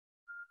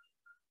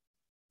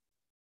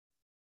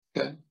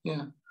Okay,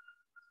 yeah.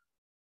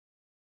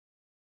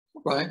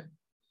 Right.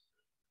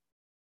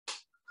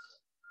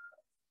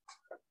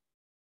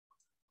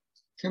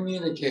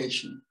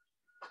 Communication.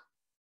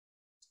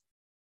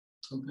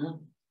 Okay.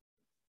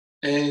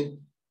 A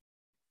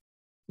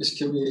is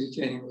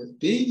communicating with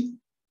B.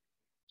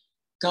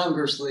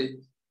 Conversely,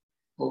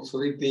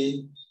 hopefully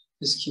B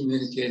is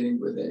communicating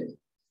with A.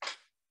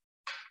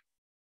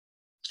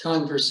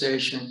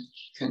 Conversation,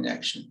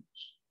 connection.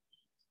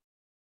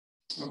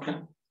 Okay.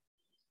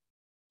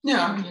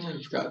 Now,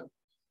 you've got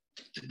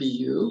to be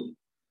you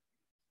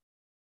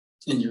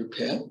and your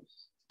pet.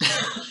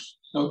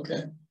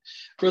 Okay.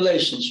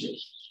 Relationship.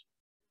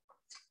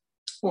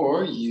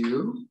 Or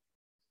you,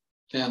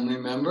 family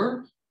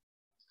member,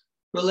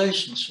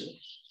 relationship.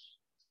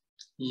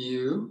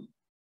 You,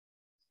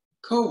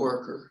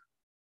 coworker,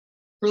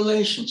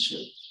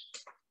 relationship.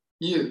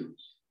 You,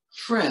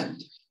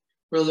 friend,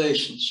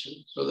 relationship.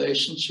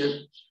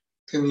 Relationship,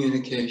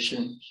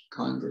 communication,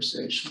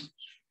 conversation.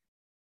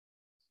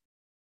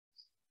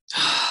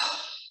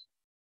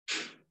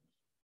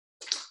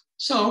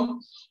 So,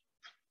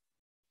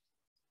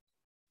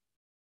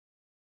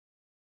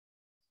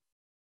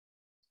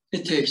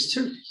 it takes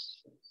two,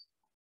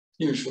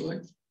 usually.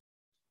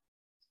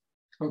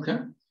 Okay.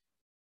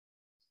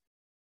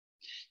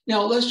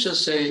 Now, let's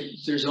just say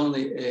there's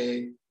only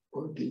A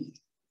or B.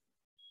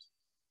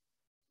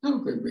 Oh,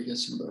 good, we get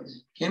somebody.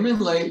 Came in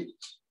late.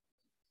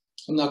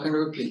 I'm not going to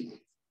repeat.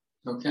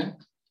 Okay.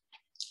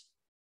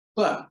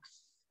 But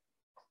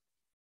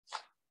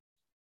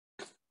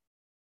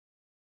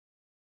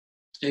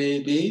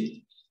A,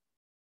 B,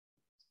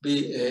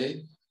 B,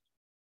 A,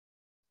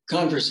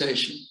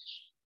 conversation.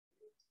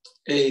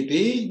 A,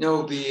 B,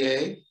 no B,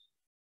 A.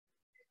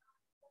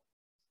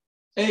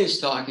 A is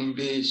talking,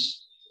 B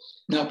is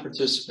not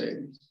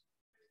participating.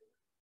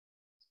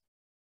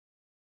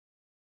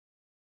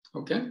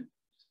 Okay.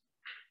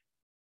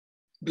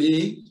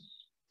 B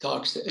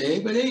talks to A,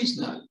 but A's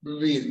not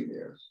really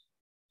there.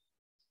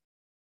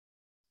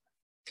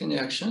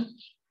 Connection.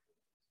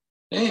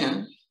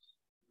 And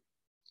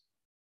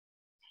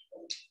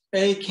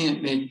A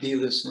can't make B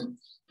listen,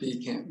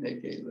 B can't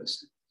make A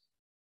listen.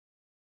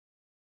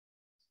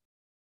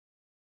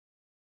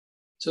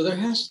 So there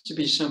has to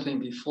be something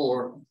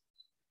before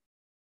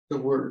the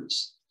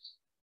words.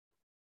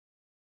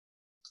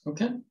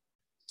 Okay?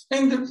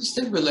 And it's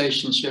the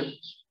relationship.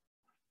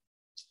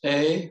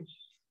 A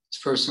is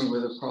person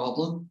with a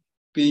problem,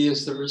 B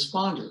is the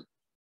responder.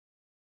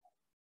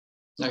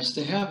 Nice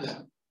to have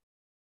that.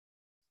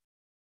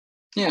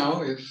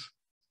 Now, if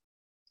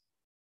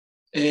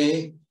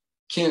A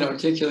can't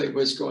articulate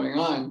what's going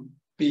on,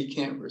 B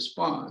can't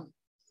respond.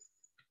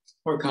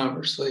 Or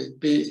conversely,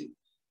 B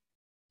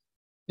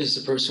is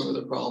the person with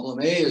a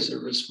problem, A is a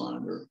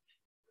responder.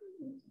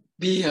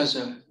 B has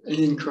an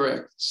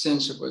incorrect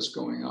sense of what's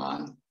going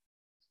on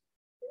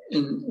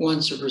and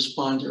wants a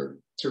responder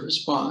to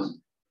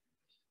respond.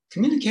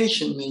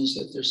 Communication means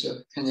that there's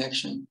a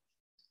connection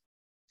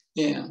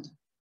and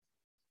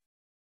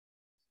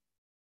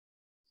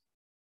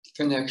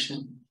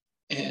connection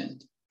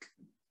and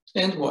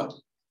what?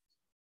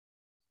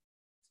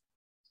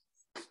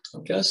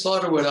 Okay, that's a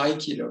lot of what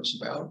Aikido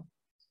is about.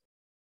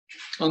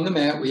 On the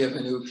mat, we have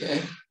an uke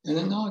and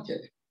a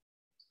nage.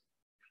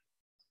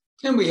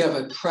 And we have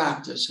a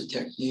practice, a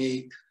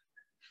technique.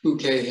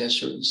 Uke has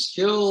certain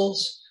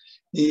skills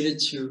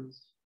needed to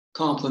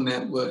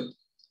complement what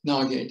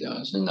nage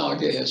does. And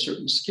nage has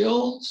certain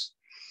skills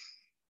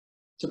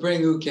to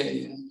bring uke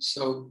in.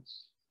 So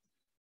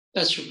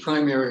that's your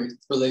primary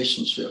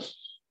relationship.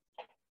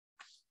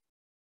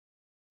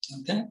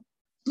 Okay.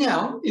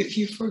 Now, if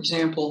you, for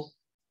example,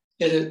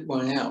 edit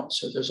one out,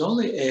 so there's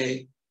only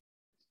A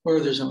or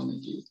there's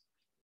only B.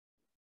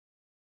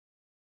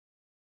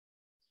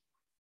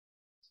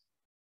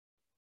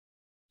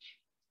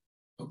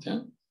 Okay.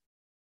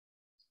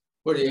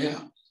 What do you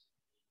have?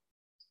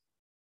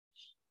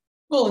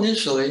 Well,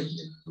 initially,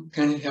 you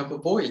kind of have a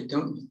void,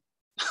 don't you?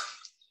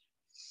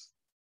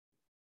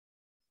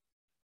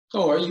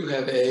 Or you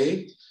have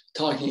A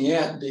talking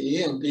at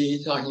B and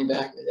B talking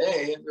back at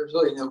A, and there's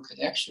really no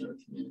connection or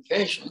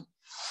communication.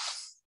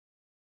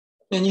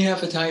 And you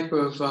have a type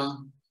of, I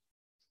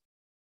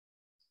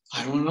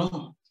don't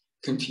know,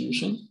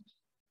 confusion.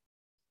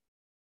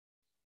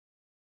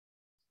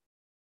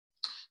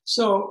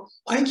 So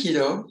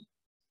Aikido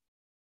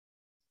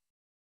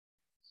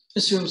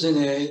assumes an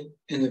A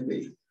and a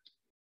B.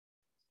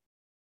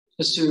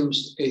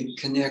 Assumes a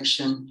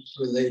connection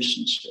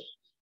relationship.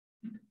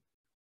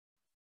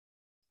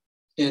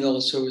 And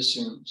also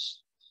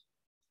assumes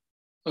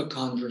a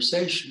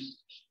conversation.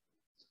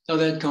 Now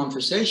that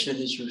conversation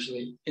is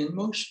usually in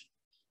motion.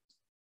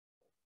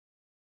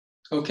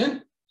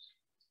 Okay?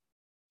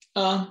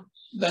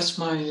 That's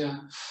my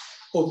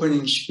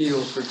opening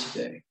spiel for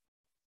today.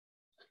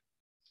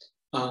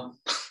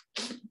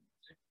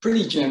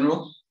 Pretty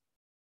general.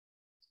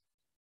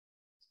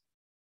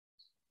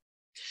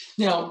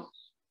 Now,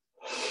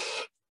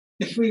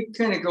 if we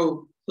kind of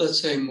go,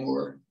 let's say,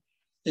 more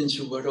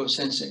into what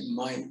O-sensei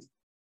might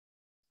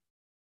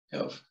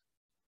have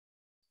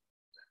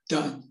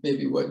done.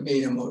 Maybe what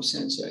made him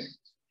O-sensei.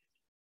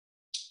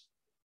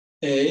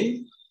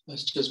 A,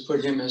 let's just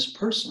put him as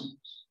person.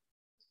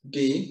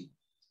 B,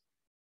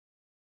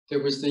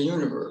 there was the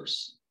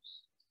universe.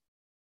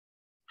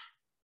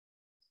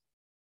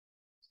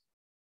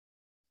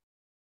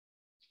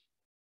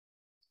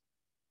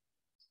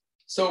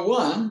 So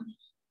one,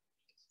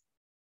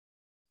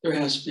 there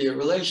has to be a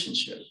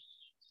relationship,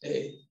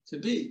 A to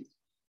B.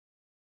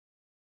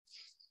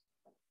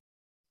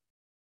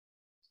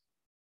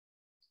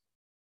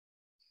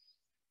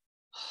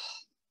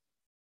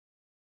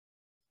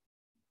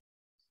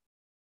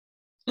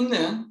 And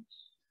then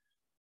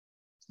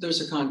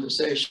there's a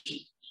conversation.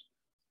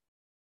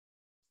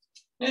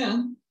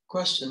 And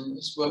question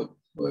is, what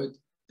would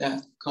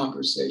that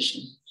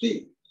conversation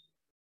be?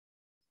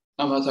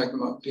 I'm not talking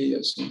about B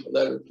as in the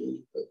letter B,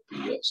 but B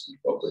as in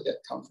what would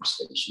that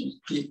conversation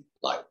be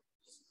like?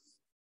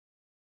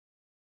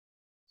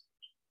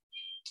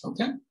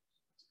 Okay.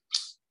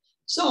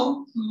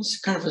 So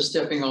it's kind of a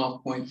stepping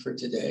off point for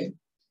today.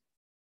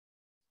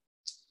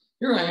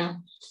 Here I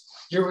am.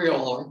 Here we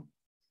all are.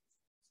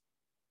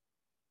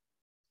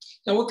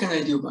 Now, what can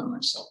I do by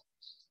myself?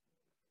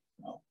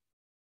 Well,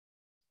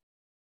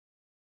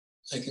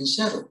 I can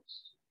settle.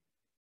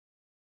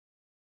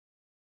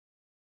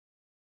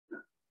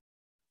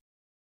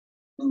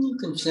 And you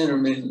can center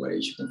many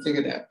ways. You can think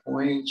of that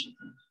point. You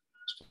can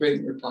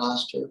straighten your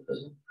posture for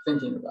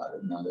thinking about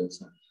it. Now,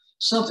 there's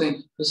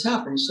something that's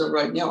happening. So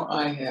right now,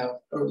 I have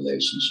a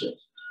relationship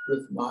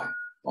with my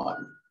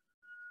body.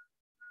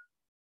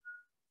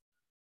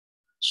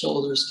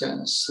 Shoulders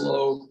kind of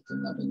slow,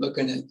 and I've been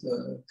looking at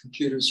the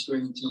computer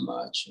screen too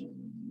much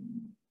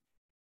and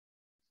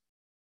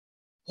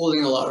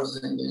holding a lot of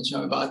things in, so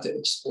I'm about to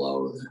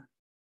explode.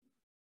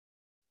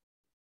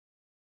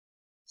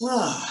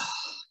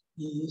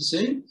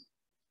 Easy.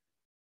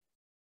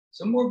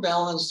 Some more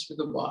balance through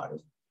the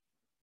body.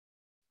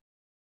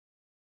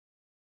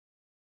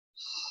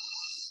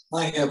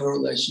 I have a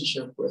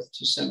relationship with,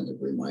 to some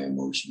degree, my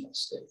emotional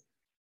state.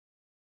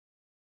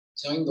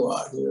 So I can go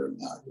out here and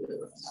out here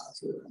and out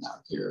here and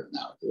out here and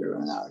out here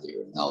and out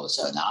here, and all of a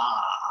sudden,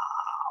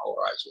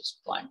 or I just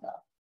blank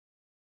out.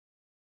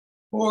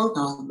 Or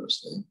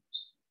conversely.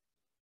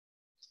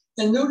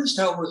 And notice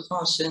how we're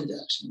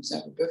cross-indexing. I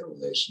have a better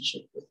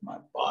relationship with my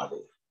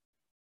body.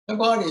 My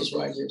body is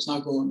right here. It's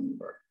not going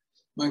anywhere.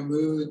 My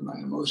mood, my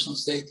emotional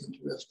state can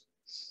drift.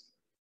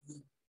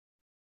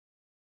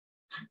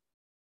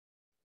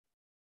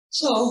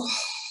 So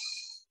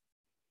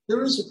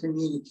there is a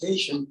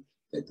communication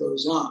that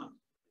goes on.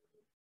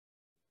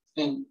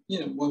 And,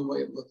 one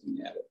way of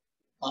looking at it,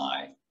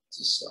 I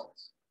to self.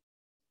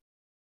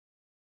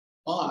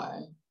 I,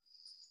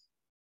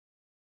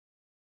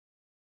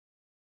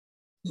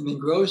 and it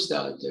grows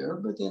out there,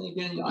 but then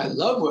again, I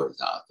love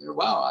what's out there.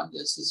 Wow,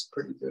 this is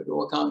pretty good.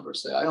 Or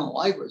conversely, I don't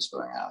like what's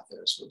going out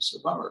there, so it's a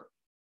bummer.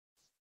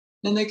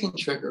 And they can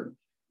trigger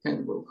kind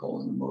of what we'll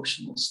call an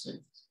emotional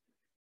state.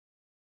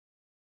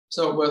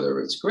 So whether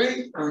it's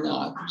great or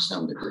not, to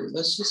some degree,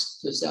 let's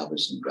just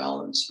establish some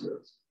balance here.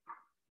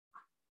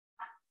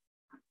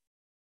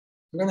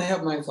 I'm going to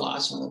have my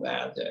thoughts on a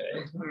bad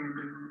day.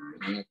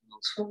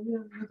 So,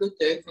 a good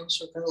day,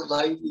 things are kind of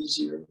light,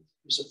 easier.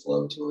 There's a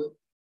flow to it.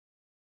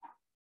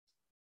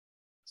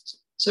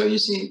 So you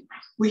see,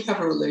 we have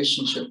a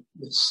relationship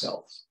with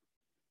self.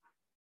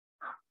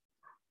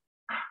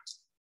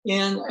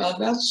 And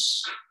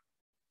that's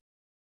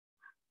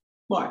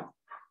why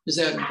is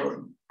that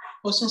important?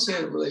 Well, since they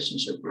have a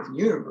relationship with the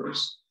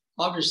universe,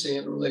 obviously they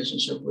have a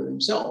relationship with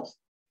himself.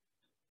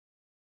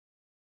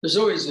 There's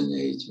always an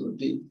A to a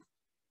B.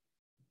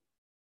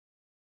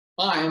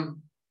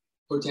 I'm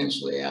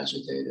potentially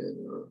agitated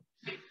or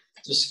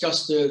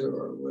disgusted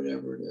or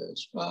whatever it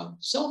is. Well,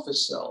 self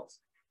is self.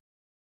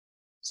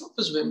 Self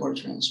is a bit more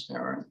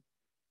transparent.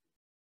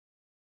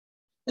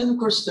 And of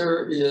course,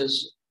 there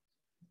is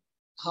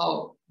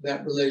how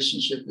that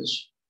relationship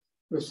is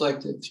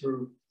reflected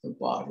through the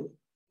body.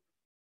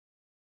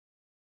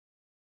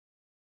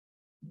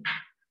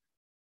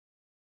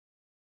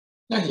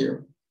 Now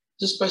here,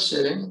 just by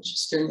sitting,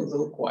 just getting a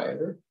little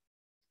quieter,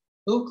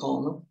 a little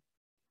calmer.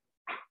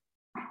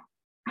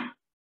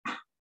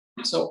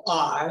 So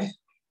I,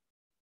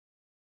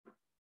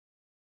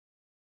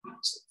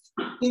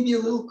 maybe a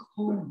little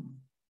calmer,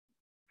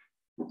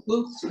 a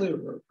little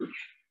clearer, a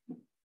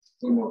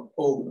little more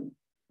open.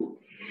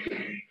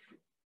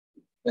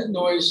 That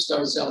noise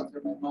starts out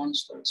there, my mind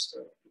starts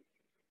to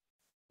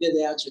get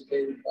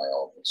agitated by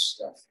all this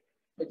stuff.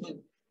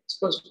 Again, it's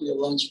supposed to be a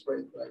lunch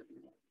break right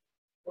now.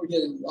 We're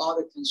getting a lot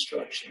of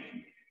construction.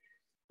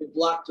 They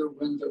blocked their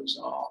windows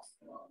off.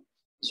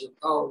 They're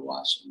power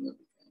washing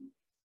everything.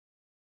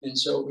 And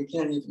so we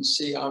can't even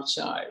see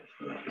outside.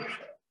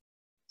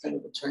 Kind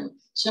of a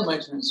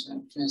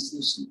semi-transparent,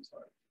 translucent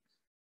part.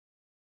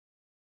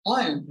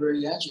 I am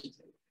very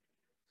agitated.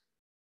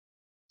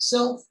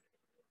 Self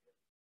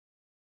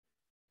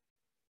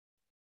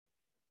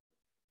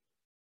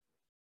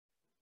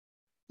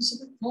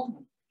is a bit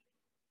calmer.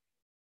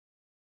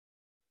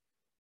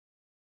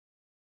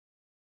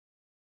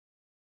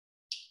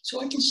 So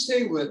I can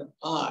stay with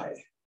I.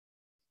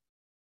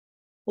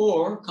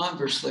 Or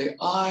conversely,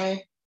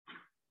 I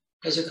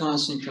has a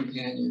constant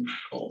companion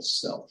called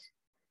self.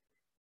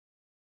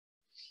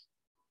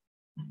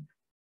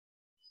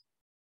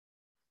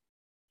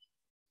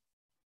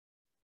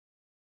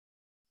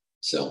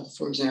 Self,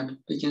 for example,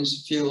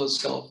 begins to feel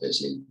itself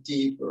as a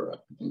deeper,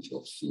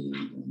 potential feed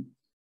and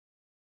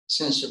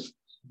sense of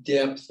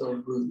depth or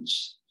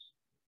roots.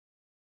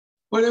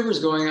 Whatever's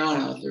going on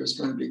out there is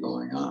going to be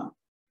going on.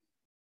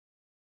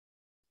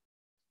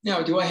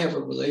 Now, do I have a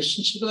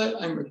relationship with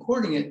that? I'm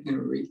recording it and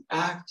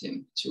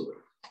reacting to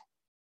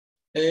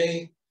it.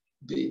 A,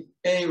 B.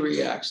 A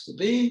reacts to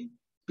B,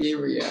 B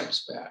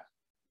reacts back.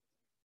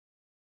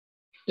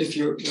 If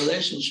your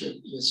relationship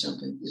with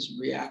something is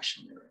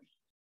reactionary,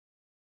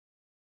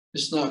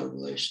 it's not a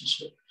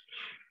relationship.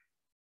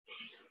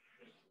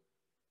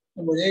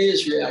 And when A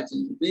is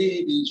reacting to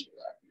B, B is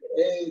reacting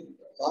to A,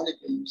 there are a lot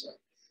of games like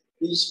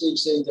B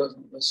speaks, A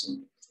doesn't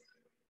listen,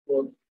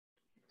 or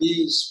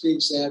B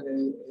speaks at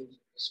A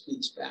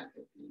speaks back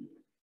at B.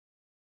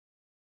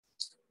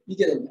 You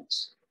get a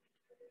mess.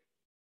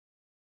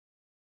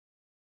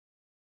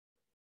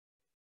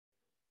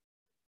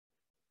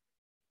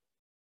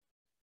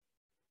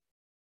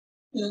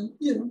 And,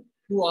 you know,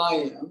 who I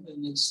am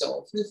and then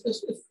self. If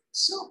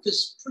self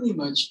is pretty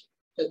much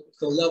at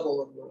the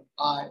level of where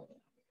I am,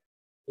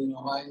 you know,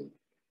 I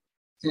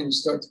tend to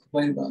start to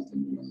complain about the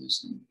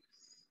noise and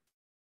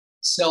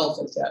self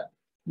at that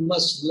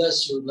much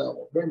lesser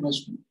level, very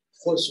much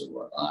closer to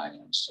where I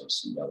am, so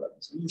some level.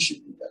 You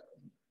should be better.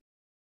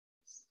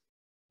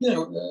 You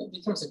know, it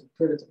becomes like a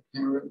critical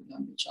parent and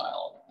I'm the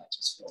child, and I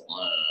just go,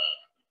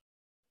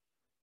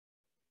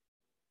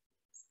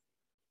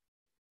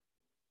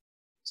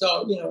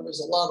 So, you know,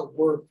 there's a lot of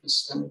work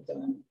that's kind of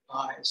done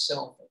by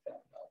self at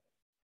that level.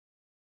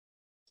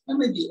 I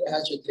may be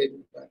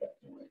agitated by that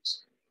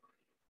noise.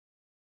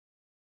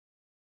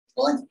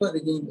 I like to put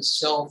again the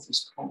self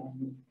is calm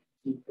and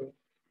deeper.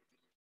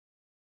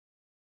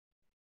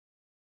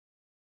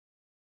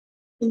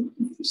 And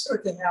if you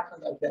start to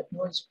happen like that,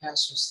 noise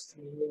passes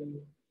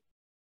through.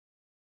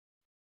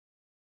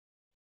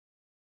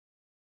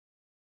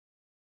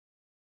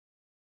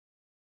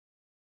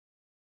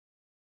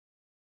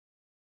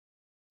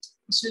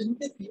 So you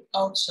get the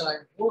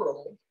outside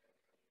world,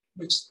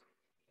 which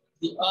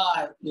the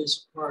I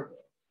is part of,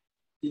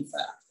 de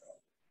facto.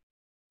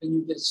 And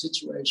you get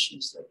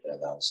situations that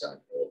that outside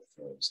world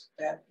throws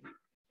at you.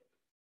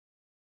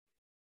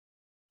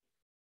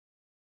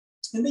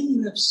 And then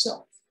you have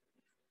self.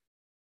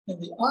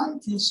 And the I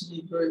tends to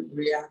be very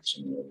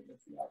reactionary with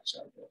the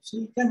outside world. So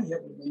you kind of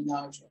have a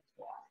menage a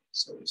trois,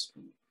 so to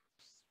speak.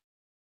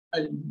 I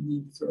didn't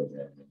need to throw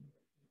that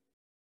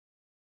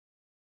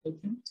in.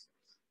 Okay.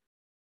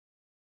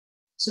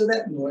 So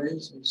that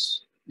noise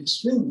is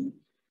extremely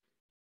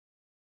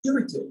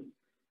irritating.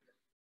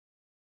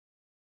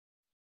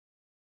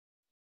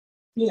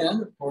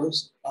 And of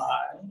course,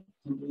 I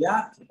can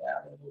react to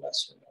that at a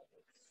lesser level.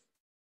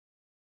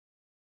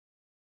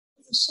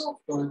 The self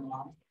going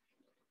on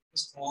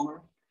is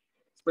calmer,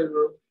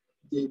 clearer,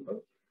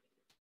 deeper,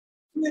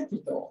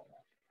 connected to all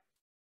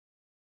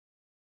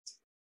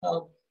that.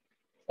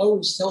 I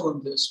always tell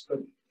them this, but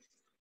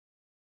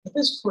the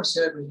best course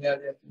I ever had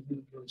at the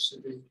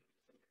university,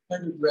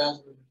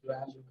 undergraduate and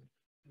graduate,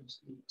 was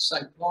the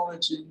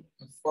psychology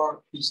of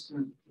Far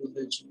Eastern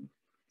religion.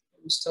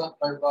 It was taught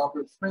by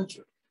Robert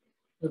Frazier.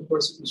 And of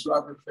course, it was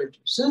Robert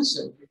Frazier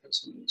Sensei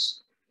because he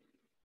was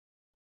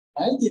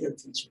an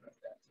Aikido teacher at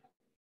that time.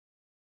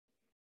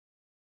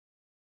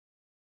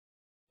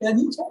 And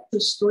he told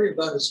this story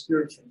about a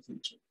spiritual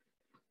teacher.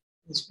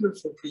 The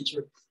spiritual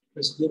teacher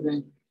was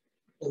giving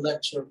a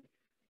lecture.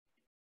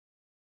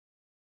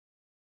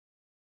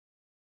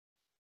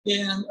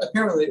 And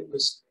apparently it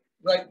was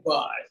right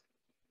by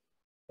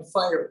a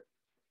fire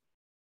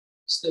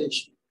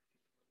station.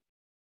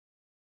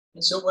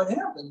 And so what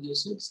happened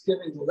is he was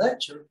giving the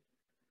lecture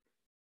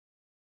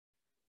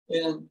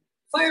and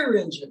fire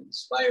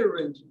engines,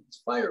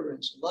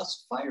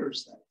 lots of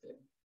fires that day.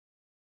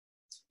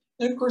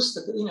 And of course,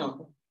 the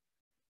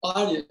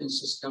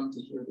audience has come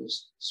to hear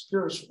this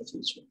spiritual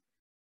teacher.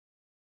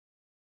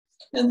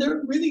 And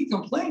they're really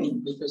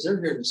complaining because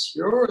they're here to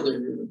cure, they're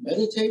here to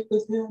meditate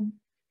with him.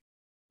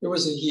 There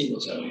was a heat,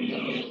 as I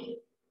remember.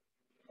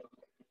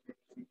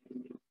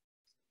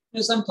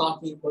 As I'm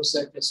talking, of course,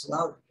 that gets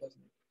louder, doesn't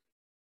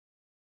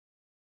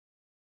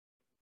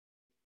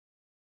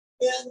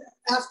it? And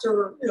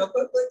after,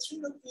 but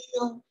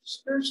the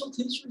spiritual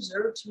teacher's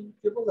there to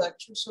give a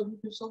lecture, so he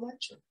gives a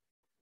lecture.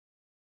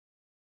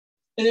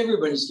 And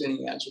everybody's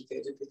getting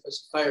agitated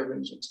because the fire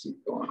engines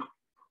keep going.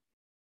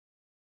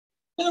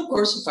 And of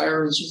course, the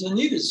fire engines are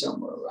needed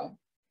somewhere, right?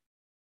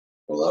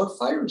 A lot of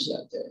fires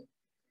that day.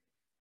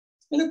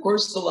 And of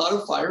course, a lot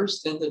of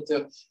fires tend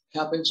to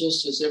happen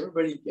just as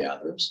everybody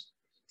gathers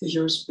to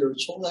hear a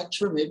spiritual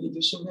lecture, maybe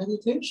do some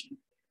meditation.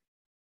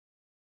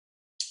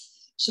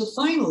 So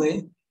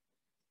finally,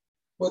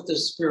 what the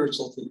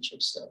spiritual teacher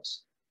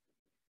says.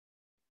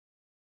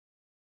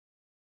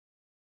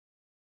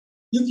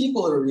 You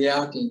people are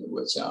reacting to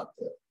what's out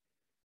there.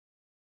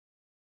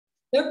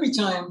 Every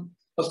time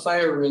a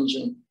fire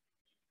engine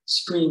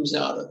screams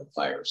out of the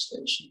fire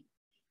station,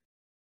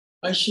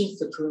 I shoot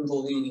the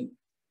Kundalini.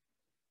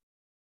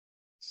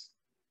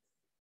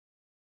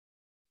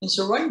 And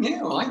so right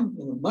now, I'm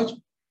in a much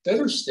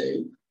better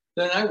state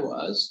than I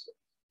was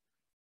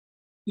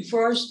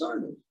before I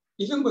started,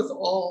 even with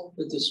all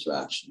the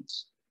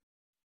distractions.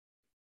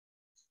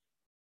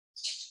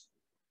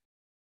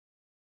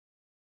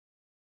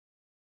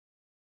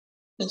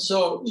 And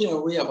so,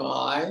 we have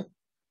I,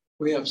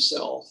 we have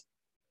self.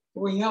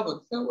 We're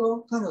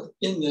all kind of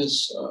in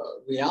this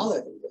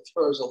reality that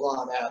throws a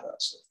lot at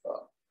us. If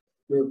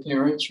you're a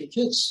parent, your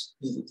kids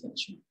need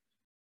attention.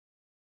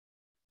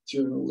 If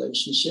you're in a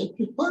relationship,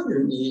 your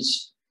partner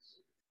needs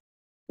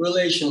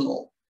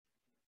relational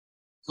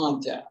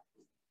contact.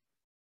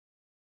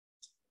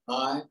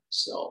 I,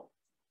 self,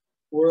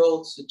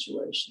 world,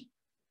 situation,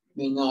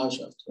 ménage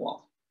à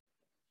trois.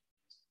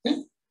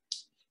 Okay.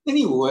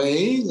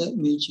 Anyway, let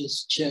me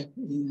just check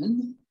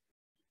in.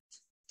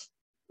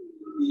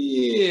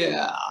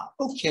 Yeah,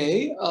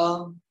 okay.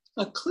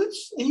 Cliff,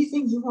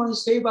 anything you want to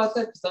say about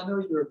that? Because I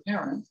know you're a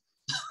parent.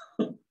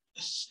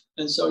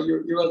 And so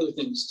your other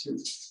things too.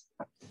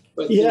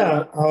 But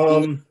yeah,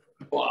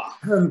 wow.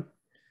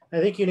 I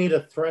think you need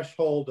a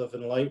threshold of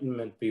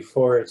enlightenment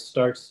before it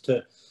starts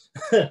to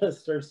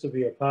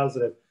be a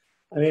positive.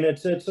 I mean,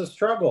 it's a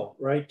struggle,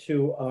 right?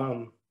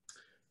 To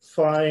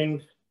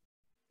find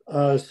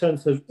a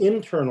sense of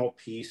internal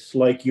peace,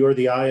 like you're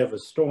the eye of a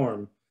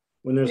storm,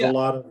 when there's a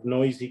lot of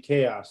noisy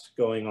chaos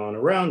going on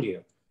around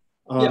you.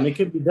 It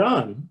can be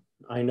done,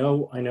 I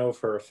know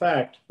for a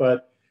fact,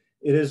 but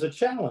it is a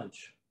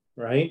challenge,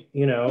 right?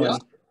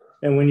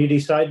 And when you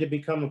decide to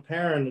become a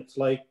parent, it's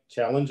like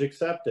challenge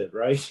accepted,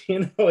 right?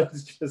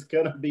 It's just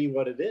gonna be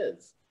what it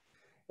is.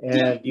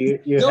 And you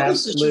have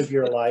to live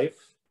your life,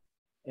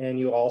 and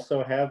you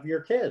also have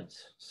your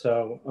kids.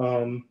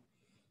 So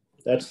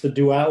that's the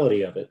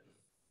duality of it.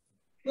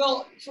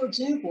 Well, for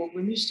example,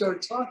 when you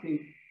start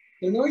talking,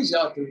 the noise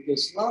out there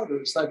gets louder.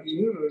 It's like the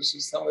universe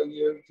is telling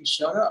you to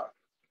shut up.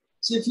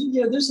 So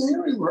there's an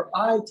area where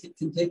I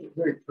can take it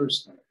very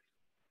personally.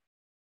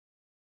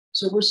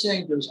 So we're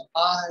saying there's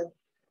I,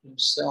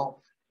 there's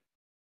self,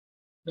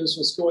 there's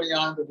what's going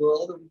on in the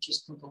world, and we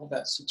just control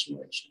that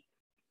situation.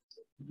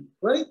 It can be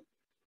great, it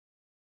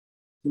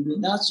can be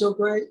not so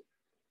great, it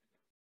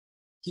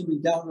can be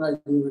downright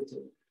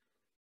irritating.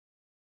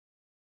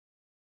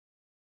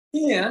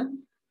 And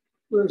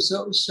we're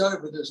so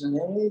shut, but there's an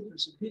A,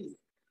 there's a B.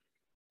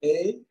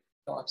 A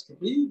talks to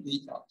B,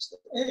 B talks to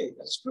A.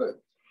 That's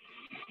good.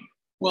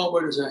 Well,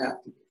 what does there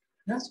have to be?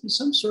 There has to be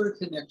some sort of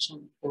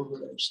connection or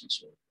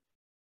relationship.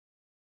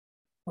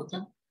 Okay?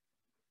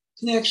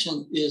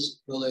 Connection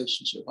is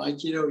relationship.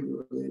 Aikido,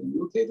 you're relating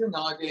uke to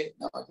nage,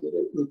 nage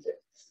to uke.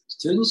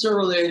 Students are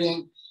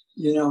relating,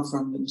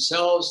 from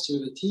themselves to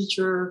the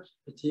teacher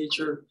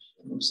to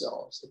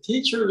themselves. The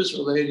teacher is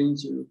relating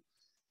to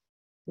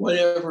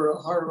whatever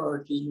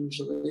hierarchy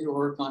usually,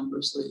 or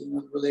conversely,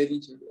 relating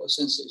to a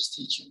sensei's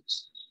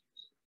teachings.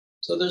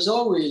 So there's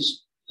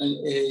always an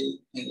A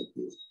and a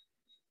B.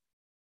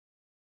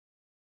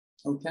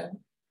 Okay?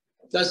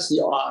 That's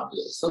the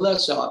obvious. The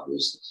less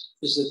obvious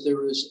is that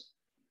there is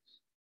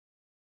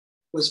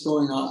what's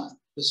going on,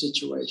 the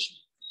situation.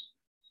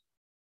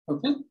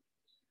 Okay?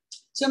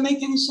 Does that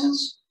make any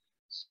sense?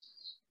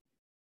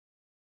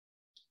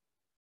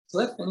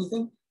 Cliff,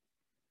 anything?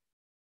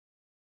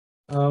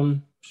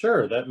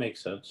 Sure, that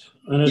makes sense.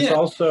 And it's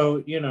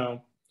also,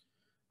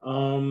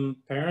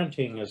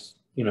 parenting is,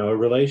 a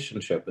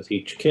relationship with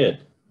each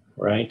kid,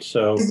 right?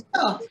 So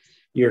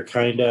you're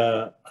kind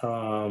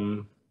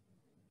of,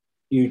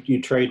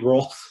 you trade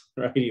roles,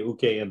 right?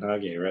 Uke and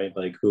Nage, right?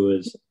 Like who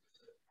is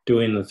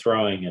doing the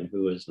throwing and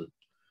who isn't.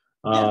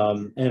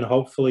 And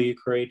hopefully you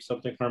create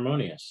something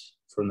harmonious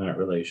from that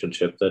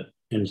relationship that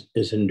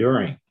is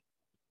enduring.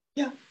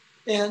 Yeah.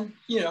 And,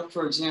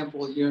 for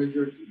example,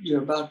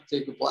 you're about to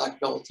take a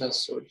black belt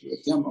test or do a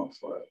demo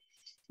for it.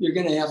 You're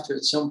going to have to,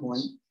 at some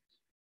point,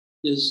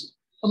 is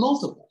a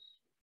multiple.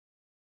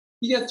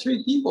 You got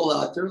 3 people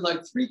out there,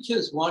 like 3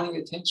 kids wanting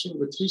attention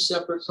with 3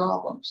 separate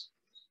problems.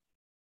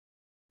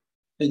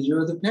 And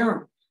you're the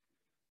parent.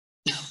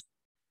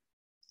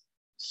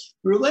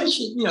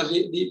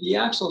 The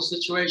actual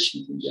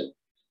situation can get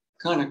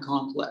kind of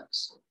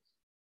complex.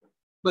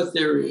 But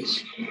there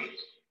is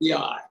the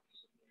I.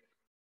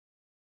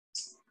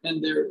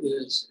 And there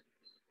is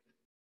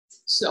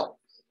self.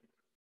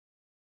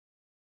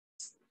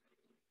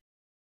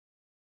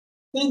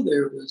 Then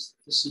there is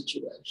the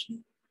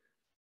situation.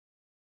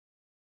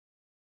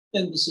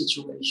 And the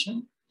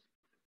situation,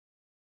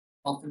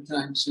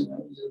 oftentimes,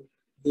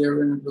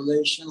 they're in a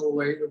relational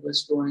way to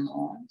what's going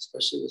on,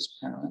 especially as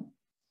a parent,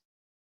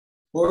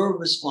 or a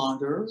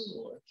responder,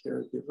 or a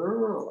caregiver,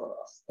 or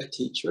a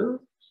teacher.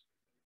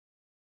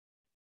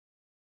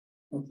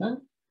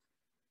 Okay?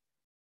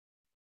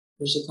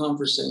 There's a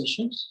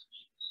conversation.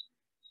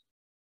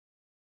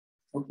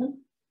 Okay?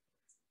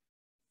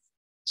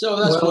 So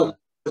that's what I'm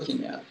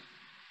looking at.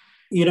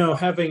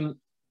 Having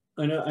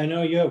I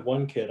know you have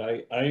one kid.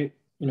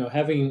 You know,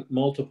 having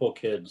multiple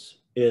kids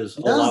is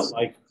a Yeah,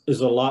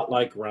 lot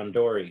like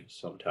randori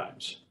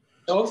sometimes,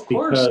 of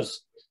course.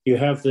 because you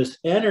have this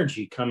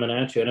energy coming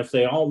at you, and if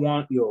they all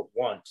want you at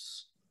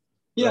once,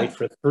 right, Yeah,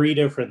 for three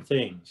different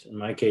things. In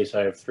my case,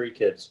 I have three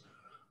kids.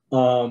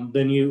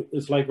 Then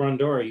it's like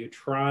randori. You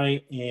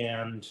try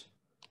and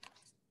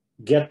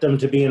get them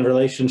to be in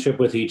relationship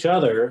with each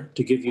other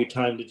to give you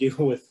time to deal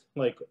with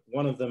like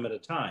one of them at a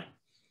time,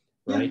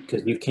 yeah, right?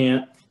 Because you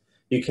can't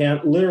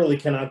literally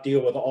cannot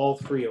deal with all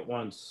three at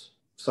once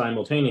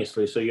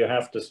simultaneously. So you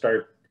have to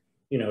start,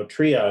 you know,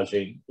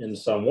 triaging in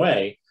some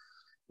way.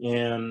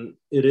 And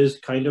it is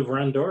kind of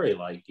randori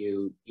like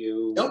yep,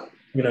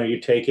 you know, you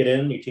take it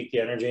in, you take the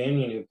energy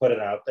in, and you put it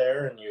out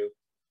there, and you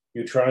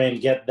try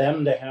and get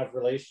them to have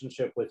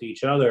relationship with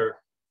each other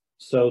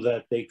so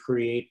that they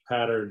create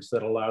patterns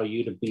that allow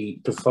you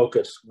to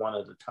focus one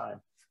at a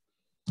time.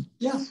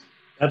 yeah.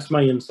 That's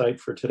my insight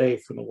for today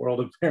from the world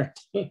of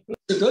parenting.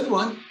 It's a good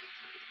one.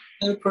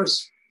 And of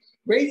course,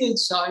 right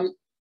inside,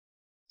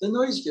 the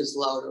noise gets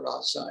louder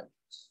outside.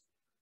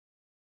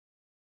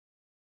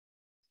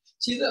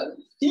 See, the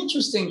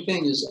interesting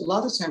thing is a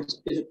lot of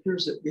times it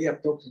appears that we have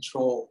no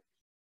control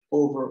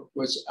over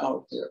what's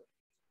out there.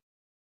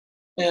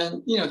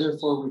 And, you know,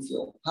 therefore we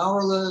feel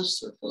powerless,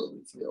 therefore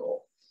we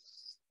feel,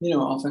 you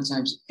know,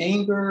 oftentimes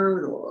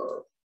angered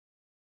or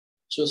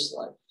just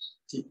like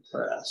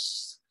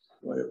depressed,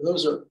 whatever.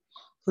 Those are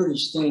pretty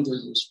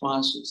standard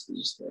responses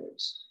these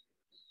days.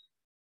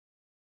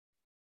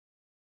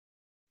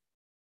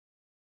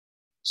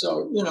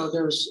 So, you know,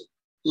 there's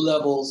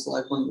levels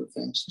like one of the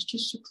things, it's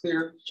just to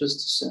clear,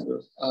 just to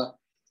center.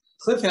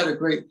 Cliff had a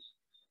great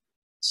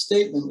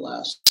statement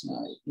last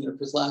night, you know,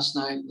 because last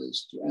night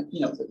was,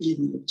 you know, the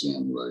evening of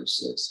January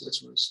 6th,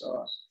 which was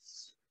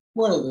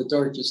one of the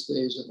darkest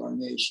days of our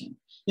nation.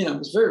 You know, it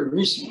was very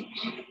recent.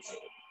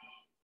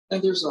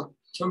 And there's a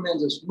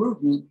tremendous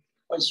movement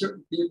by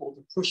certain people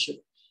to push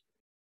it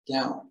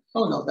down.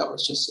 Oh, no, that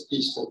was just a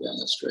peaceful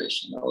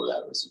demonstration. Oh,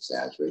 that was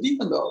exaggerated,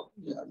 even though,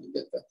 you know, you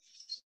get the,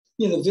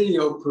 you know,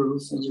 video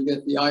proof and you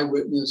get the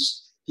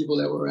eyewitness people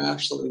that were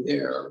actually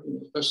there, you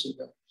know, especially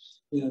the,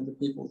 you know, the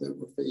people that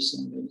were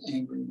facing the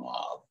angry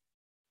mob.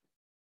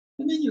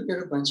 And then you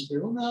get a bunch of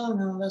people,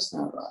 no, that's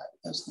not right.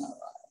 That's not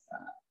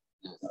right.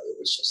 You know, it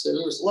was just, there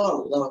was a lot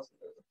of love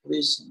for the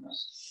police and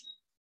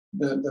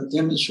the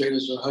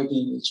demonstrators were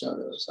hugging each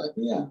other. It's like,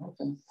 yeah,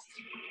 okay.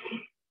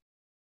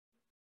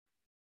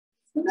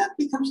 And that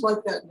becomes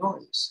like that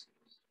noise.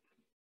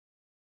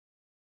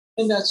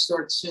 And that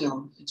starts, you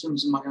know, in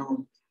terms of my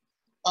own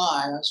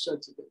I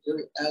start to get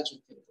very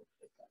agitated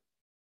with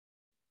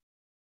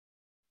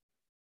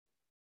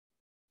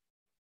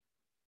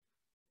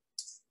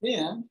that.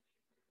 And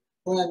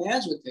when I'm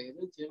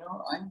agitated, you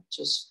know, I'm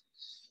just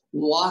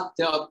locked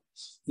up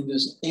in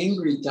this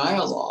angry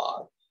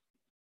dialogue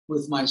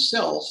with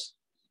myself,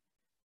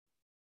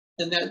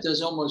 and that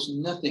does almost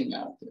nothing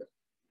out there.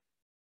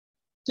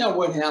 Now,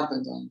 what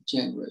happened on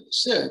January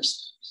the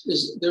 6th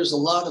is there's a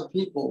lot of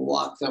people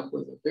locked up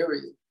with a very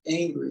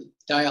angry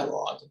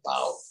dialogue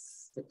about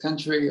the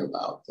country,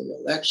 about the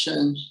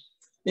election,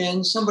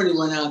 and somebody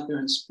went out there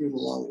and spewed a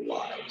lot of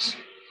lies.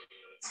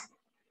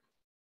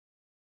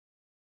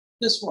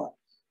 Guess what?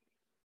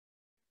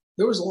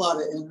 There was a lot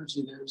of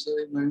energy there, so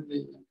they went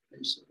to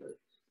basically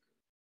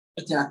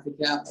attack the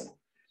Capitol,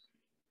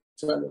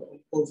 try to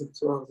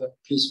overthrow the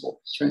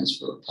peaceful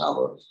transfer of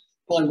power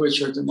on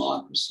which our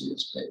democracy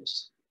is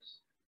based.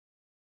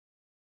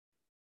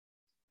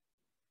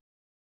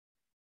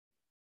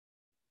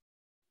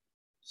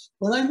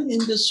 When I'm in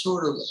this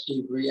sort of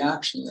a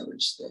reactionary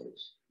state,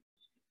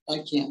 I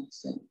can't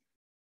think.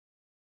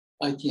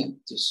 I can't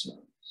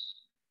discern.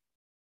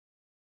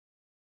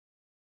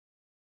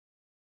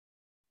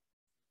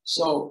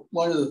 So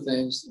one of the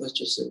things, let's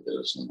just say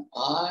there's an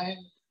I,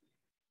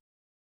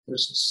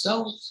 there's a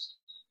self,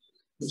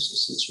 there's a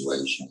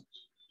situation.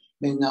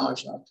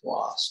 Ménage à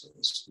trois, so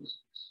to speak.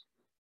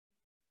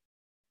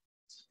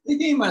 The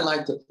game I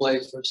like to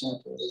play, for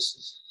example,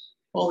 is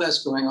all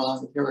that's going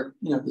on. The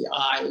you know, the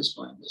I is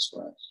going this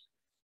way.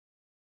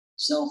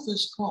 Self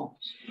is calm.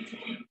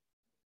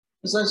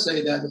 As I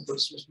say that, of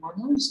course, there's more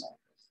noise out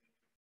there.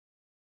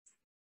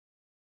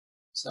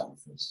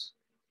 Self is.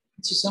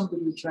 It's just something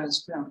to be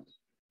transparent.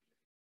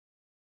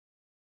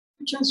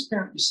 Be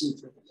transparent, you see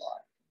through the lie.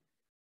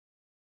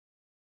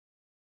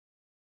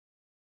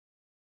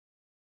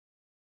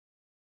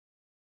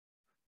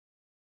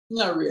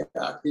 Not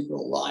react,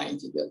 people lying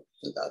to get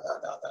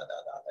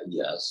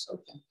yes,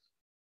 okay.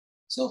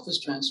 Self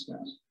is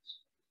transparent.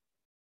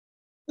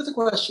 But the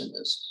question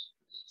is,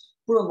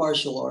 we're a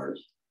martial art.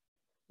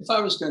 If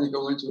I was going to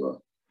go into a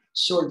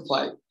sword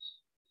fight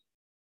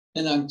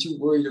and I'm too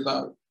worried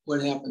about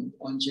what happened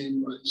on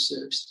January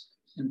 6th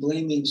and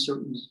blaming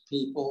certain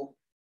people,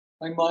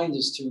 my mind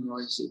is too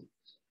noisy.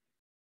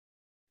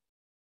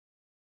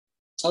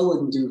 I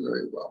wouldn't do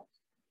very well.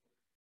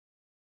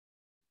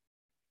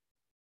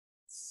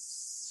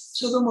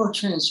 So the more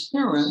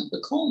transparent,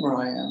 the calmer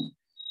I am,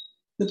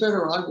 the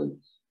better I would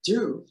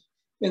do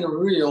in a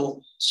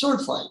real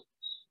sword fight.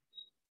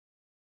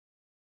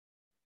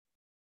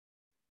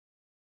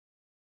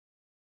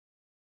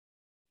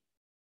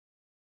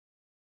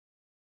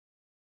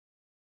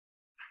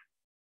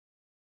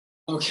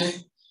 Okay,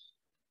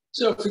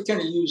 so if we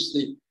kind of use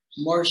the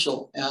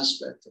martial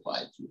aspect of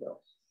Aikido,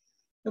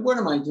 and what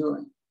am I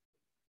doing?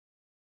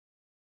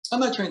 I'm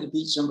not trying to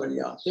beat somebody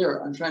out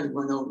there. I'm trying to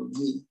run over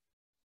me.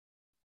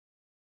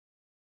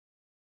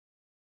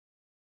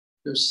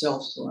 There's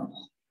self going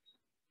on.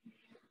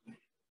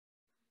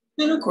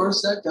 And of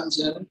course, that comes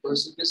in. Of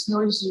course, it gets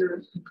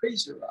noisier and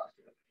crazier out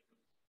there.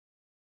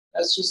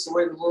 That's just the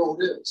way the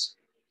world is.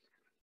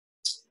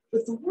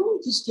 But the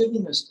world is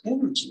giving us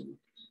energy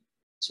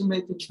to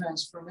make a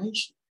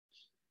transformation.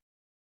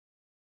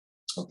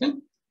 Okay?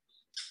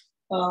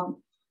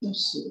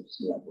 Let's see.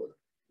 Yeah, we're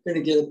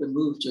going to get up and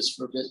move just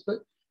for a bit. But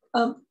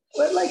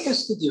what I'd like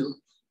us to do,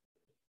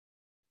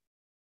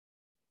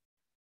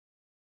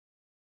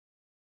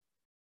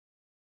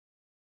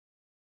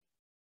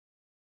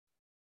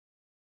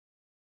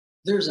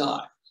 there's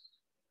I,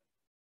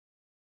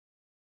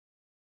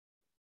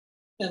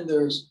 and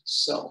there's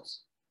self.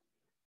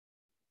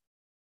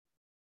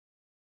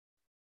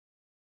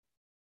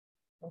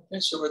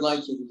 Okay, so what I'd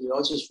like you to do,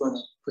 I'll just run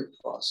a quick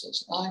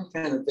process. I'm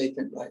kind of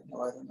vacant right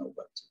now. I don't know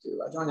what to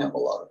do. I don't have a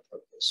lot of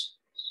purpose.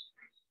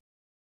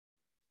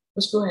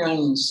 What's going on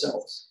in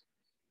self?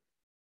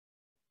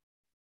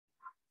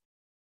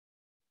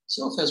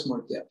 Self has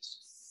more depth.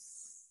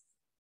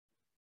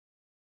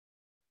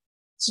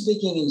 It's the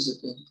beginnings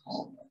of being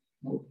calmer,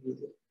 more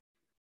rooted.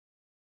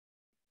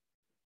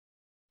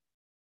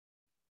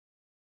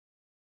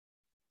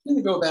 I'm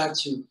going to go back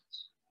to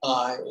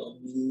I or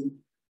me.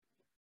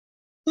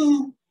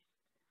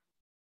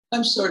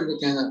 I'm starting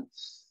to kind of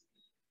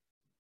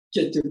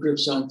get the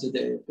grips on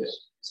today a bit.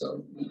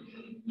 So,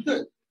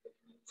 good.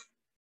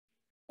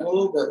 And a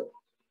little better.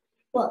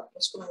 But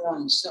what's going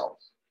on in self?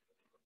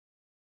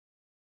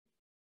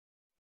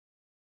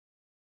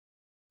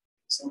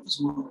 Self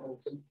is more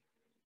open.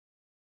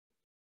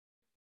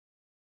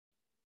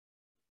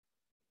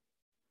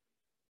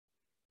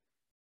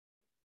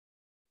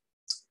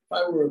 If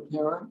I were a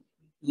parent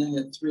and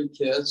I had 3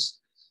 kids,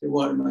 they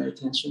wanted my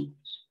attention.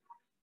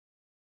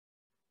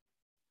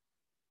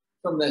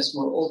 From this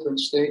more open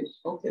state,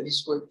 okay, this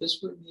is what this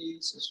one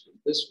needs,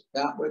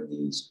 that one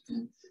needs,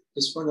 and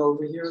this one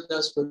over here,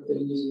 that's what they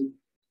need.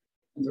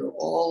 And they're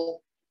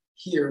all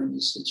here in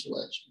this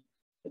situation.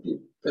 I'd be a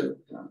better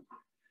parent.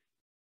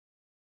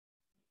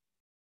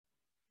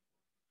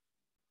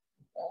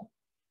 Okay.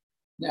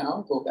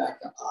 Now go back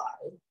to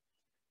I.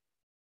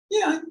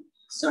 Yeah, I'm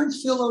starting to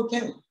feel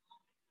okay.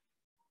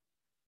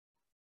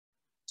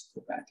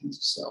 Go back into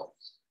self.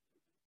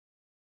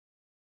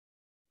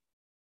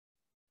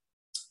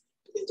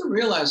 You need to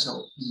realize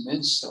how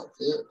immense self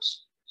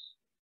is.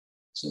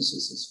 Since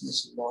it's this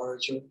much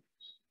larger, it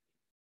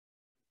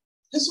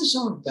has its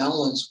own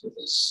balance with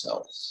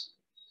itself.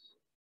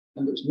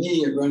 And there's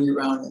me and running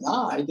around and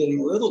I getting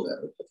a little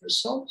better, but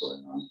there's self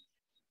going on.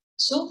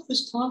 Self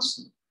is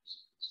constant,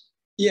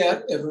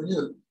 yet ever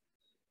new.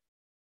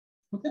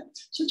 Okay,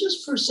 so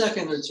just for a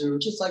second or two,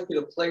 just like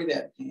you to play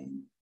that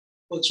game.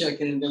 We'll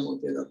check in and then we'll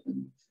get up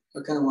and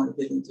I kind of want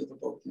to get into the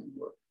Bokan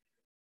work.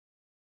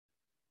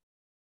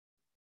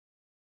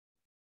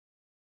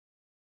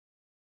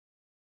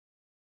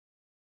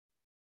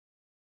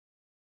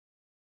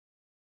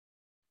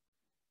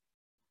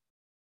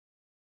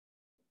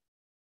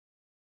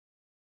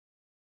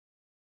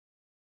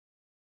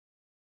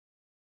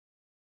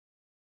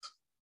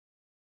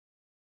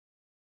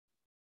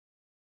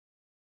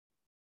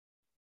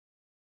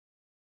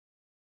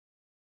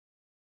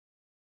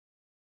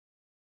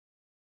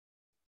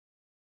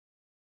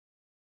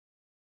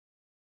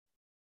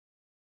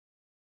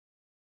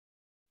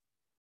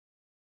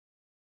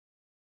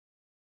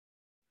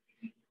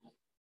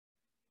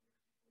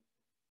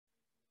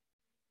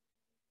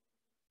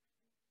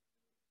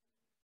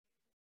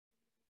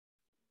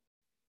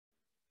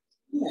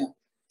 Yeah,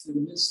 in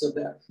the midst of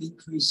that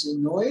increase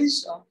in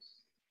noise,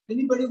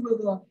 anybody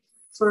with a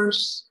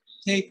first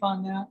take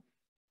on that?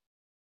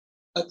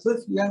 Cliff,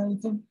 you got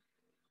anything?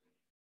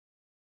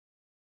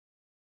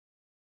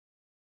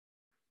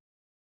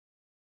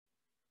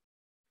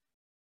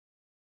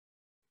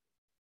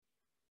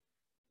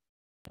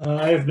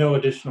 I have no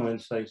additional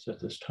insights at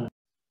this time.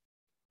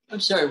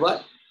 I'm sorry,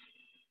 what?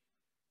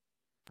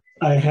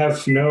 I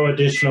have no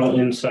additional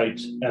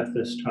insights at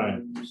this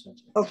time.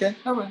 Okay,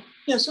 all right.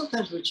 Yeah,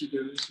 sometimes what you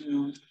do is, you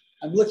know,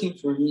 I'm looking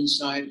for an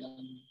insight.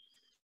 I'm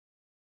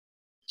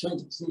trying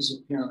to please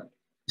a parent.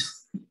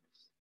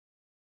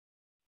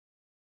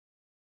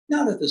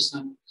 Not at this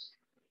time.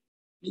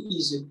 Be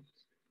easy.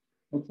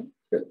 Okay,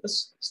 good.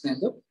 Let's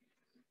stand up.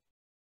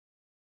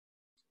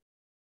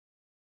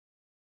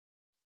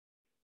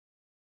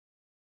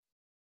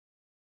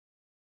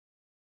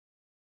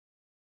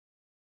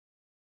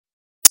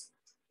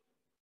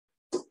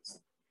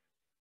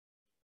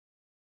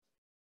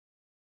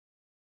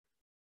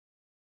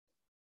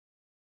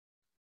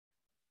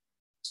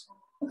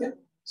 Okay,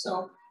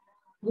 so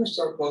we're going to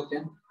start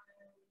walking.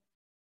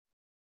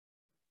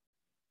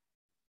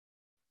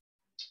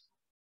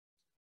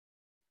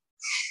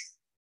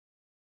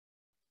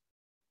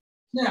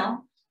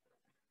 Now,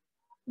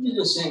 we do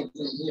the same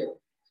thing here.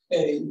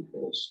 A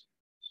equals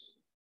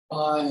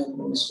I and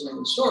then swing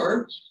the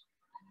sword.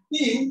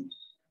 B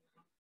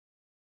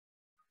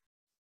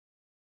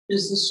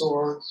is the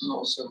sword and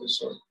also the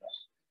sword cut.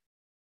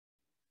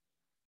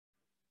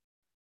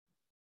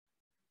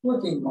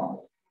 Working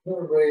model. I'm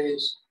going to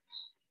raise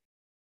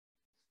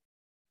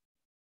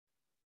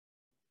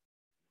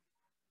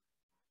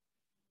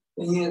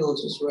the handle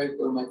just right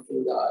where my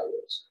third eye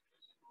is.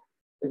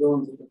 I go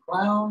into the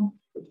crown.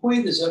 The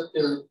point is up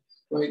there,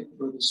 right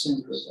where the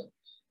center of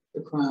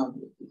the crown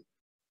would be.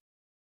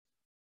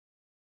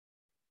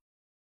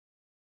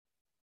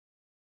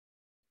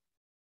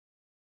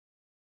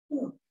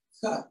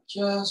 Cut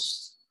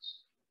just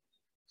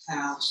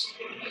past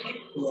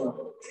the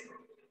level.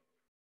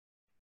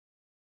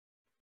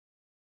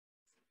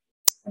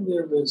 And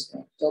there is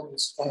that double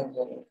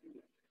spiral.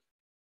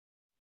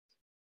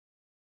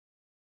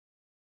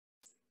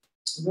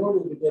 In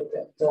order to get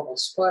that double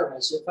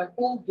spiral, so if I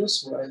hold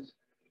this way,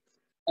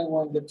 I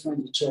wind up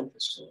trying to choke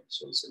this way.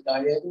 So it's a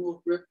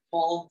diagonal grip,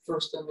 palm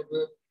first on the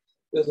grip,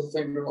 little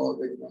finger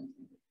already one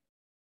finger.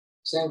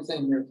 Same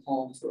thing here,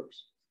 palm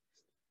first.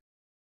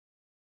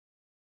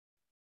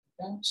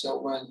 Okay,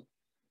 so when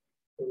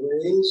the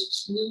raise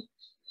sweep,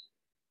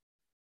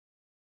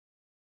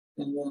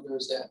 and then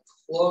there's that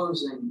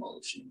closing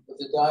motion with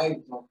the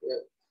diagonal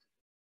grip,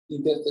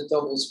 you get the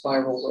double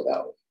spiral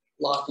without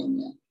locking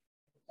in.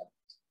 Okay.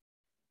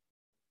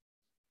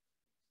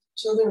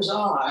 So there's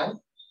I,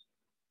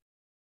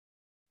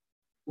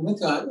 and the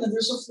cut, and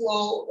there's a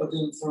flow of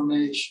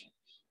information.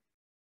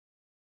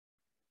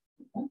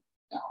 Okay.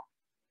 Now,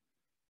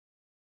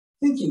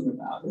 thinking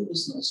about it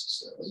is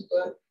necessary,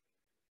 but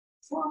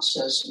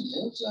processing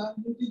it,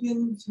 you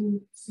begin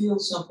to feel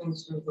something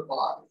through the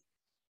body.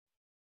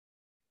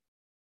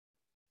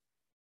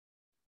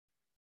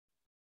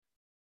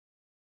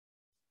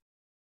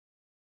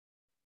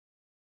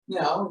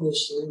 Now,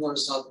 initially,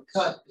 notice how the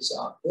cut is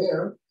out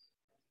there.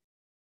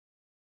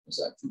 As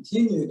I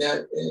continue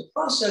that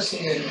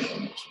processing that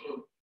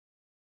information.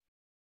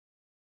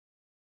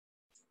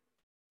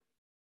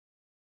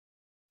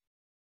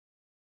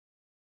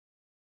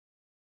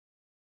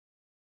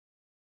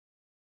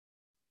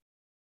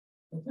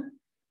 Okay.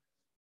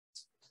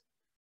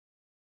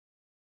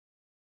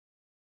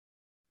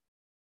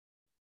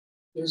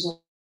 There's a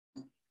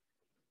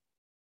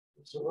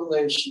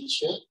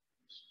relationship.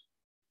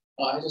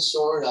 Eye to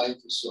sword, eye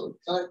to sword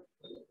cut.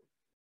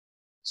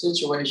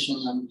 Situation,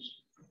 I'm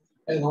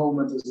at home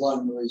with this lot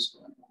of noise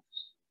going on.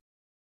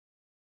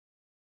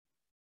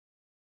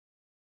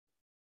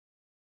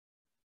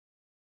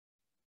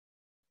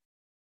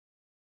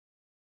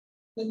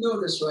 And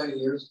notice right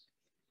here,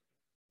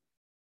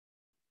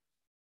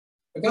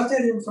 I got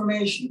that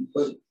information,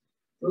 but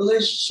the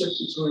relationship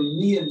between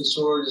me and the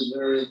sword is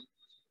very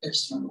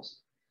external.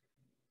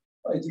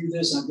 If I do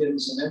this, I'm getting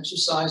some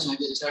exercise, and I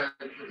get tired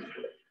pretty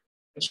quick.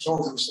 The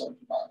shoulders start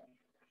to bother.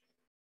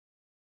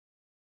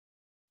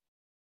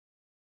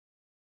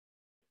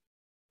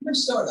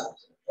 Let's start out.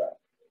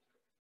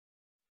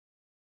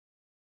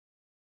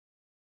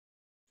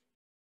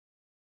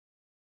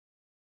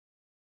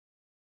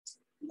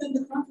 And then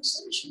the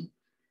conversation,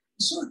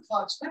 the sword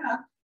clocks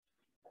back.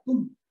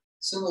 Boom.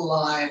 It's an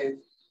alive,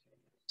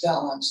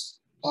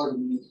 balanced part of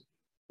me.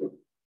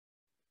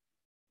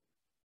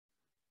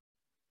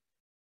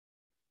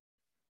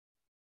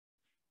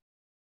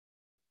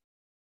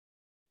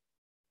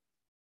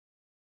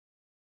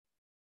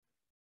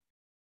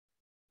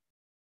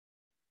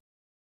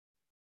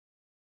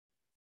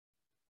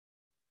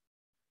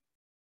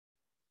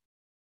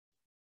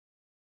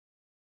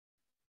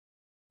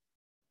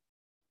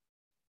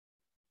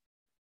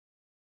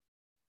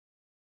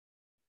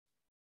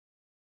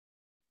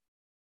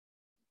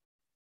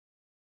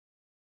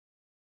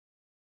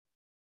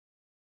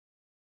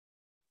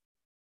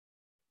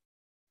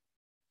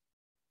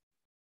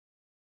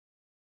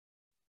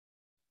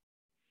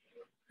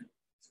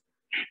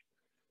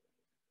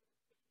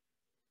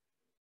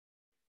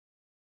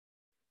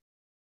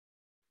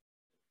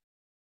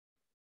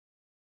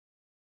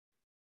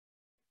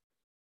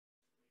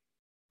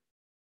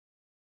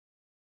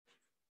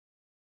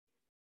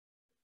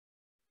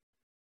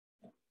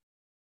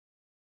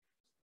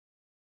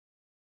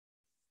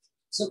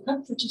 So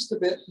cut for just a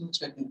bit and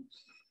check in.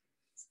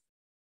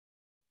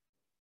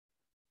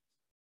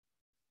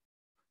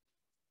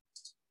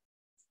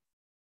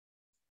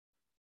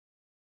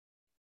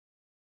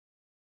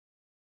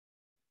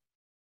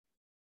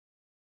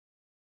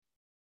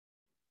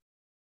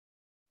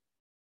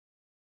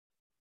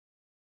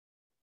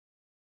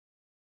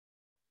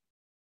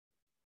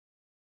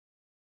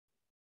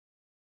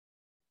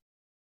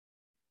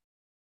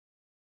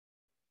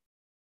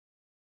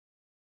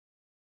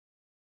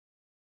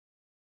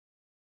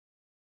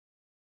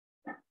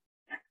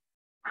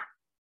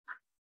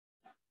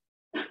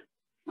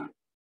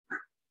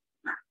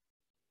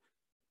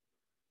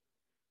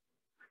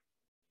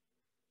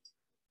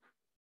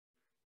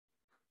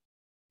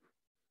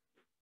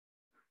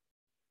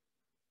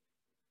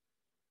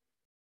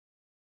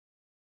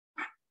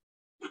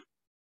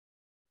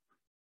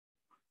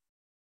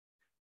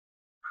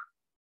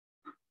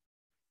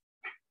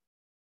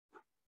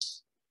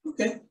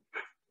 Okay.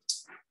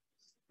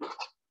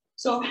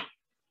 So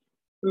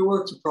we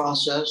worked the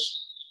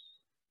process.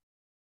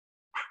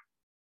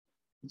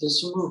 Did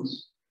some movement.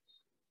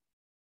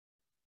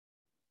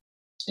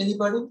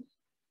 Anybody?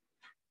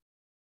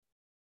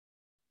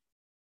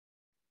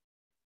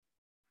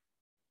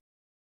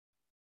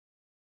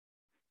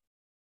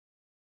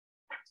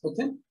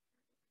 Okay.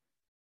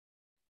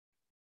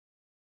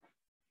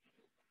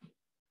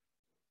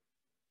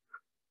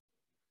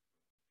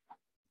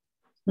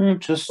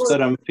 Just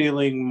that I'm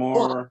feeling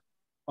more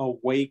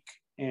awake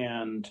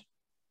and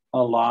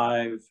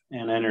alive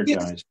and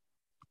energized.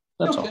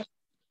 That's all.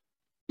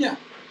 Yeah,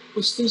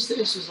 which these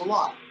days is a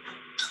lot.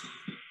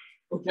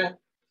 Okay.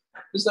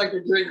 It's like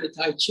you're doing the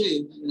Tai Chi,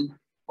 and then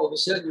all of a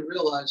sudden you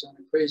realize on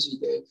a crazy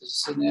day, because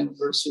it's an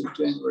anniversary of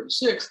January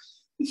 6th,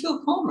 you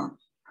feel calmer.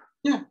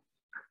 Yeah.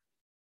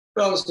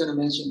 What I was going to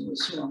mention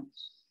was,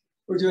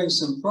 we're doing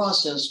some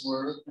process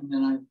work, and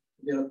then I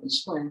get up and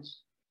swing.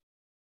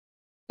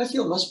 I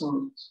feel much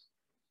more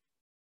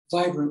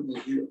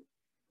vibrantly here.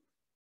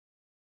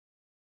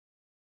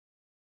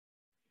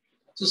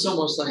 It's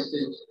almost like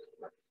the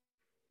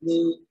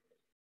knee,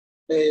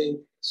 a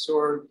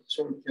sword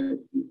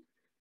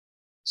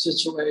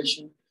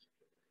situation.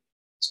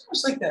 It's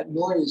almost like that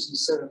noise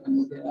instead of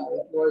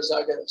that noise.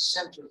 I got a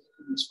center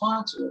and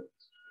respond to it.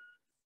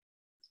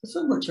 I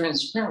feel more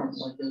transparent,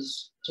 like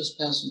it's just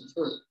passing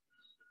through.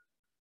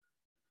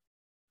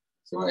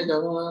 So I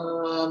go,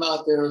 I'm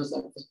out there, with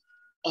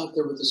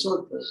the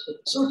sword cut, but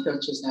the sword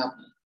cut just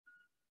happening.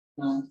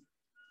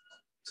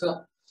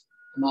 So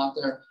I'm out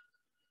there.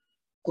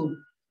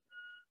 Boom.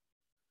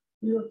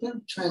 You're kind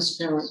of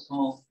transparent,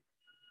 calm.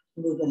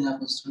 The movement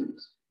happens through.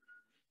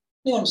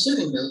 Yeah, I'm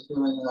sitting there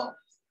feeling a lot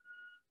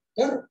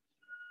better.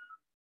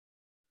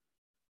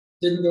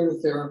 Didn't go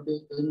to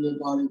therapy, didn't get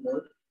body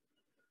work.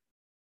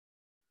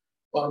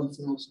 Body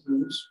feels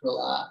loose,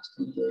 relaxed,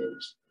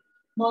 engaged.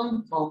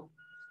 Mind calm.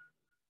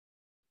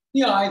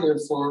 The eye,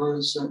 therefore,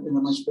 is in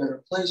a much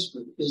better place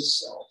with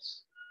itself.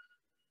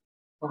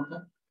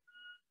 Okay?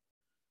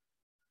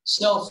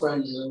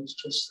 Self-regulates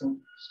just things.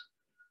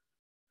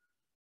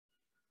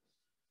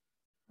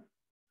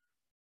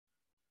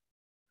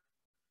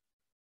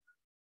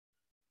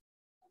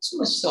 Not so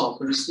much self,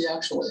 but it's the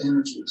actual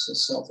energies of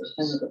self that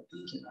kind of a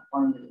beacon, a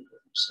harmony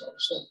with himself.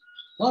 So,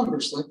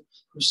 conversely,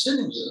 we're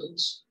sitting here,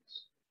 it's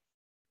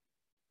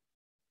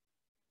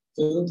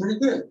feeling pretty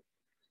good.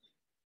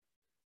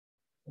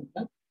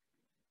 Okay?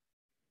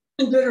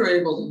 And better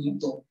able to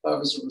handle, if I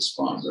was a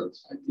responder,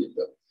 I'd be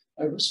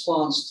a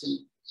response to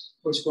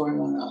what's going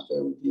on out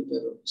there would be a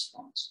better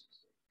response.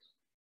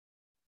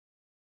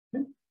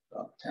 Okay?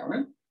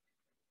 Parent,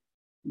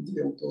 you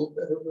deal a little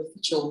better with the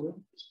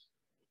children.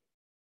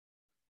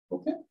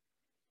 Okay.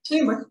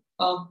 Anyway,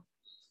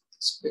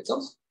 let's pick up.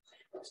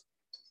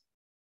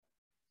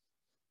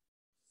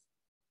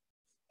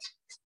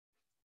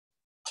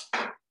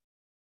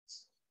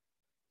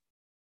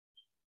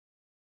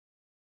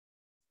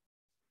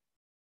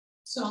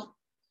 So,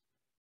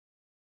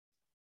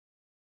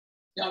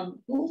 yeah, I'm a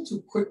little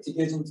too quick to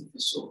get into the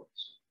source.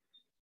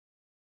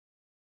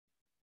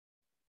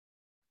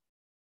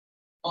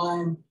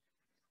 I'm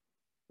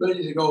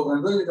ready to go.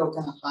 I'm ready to go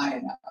kind of high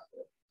and out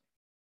there.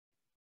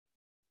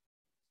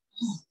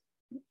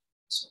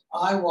 So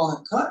I want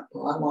to cut,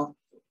 or I want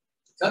to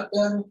cut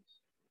better.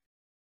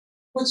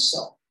 What's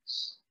self?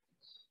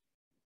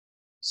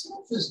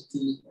 Self is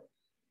deeper.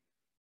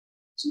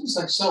 Seems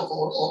like self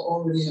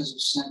already has a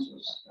center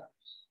like that.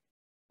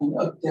 An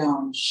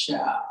up-down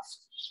shaft.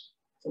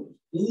 So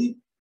deep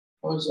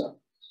goes up.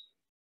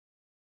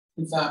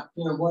 In fact,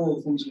 one of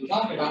the things we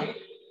talk about,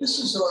 this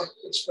is our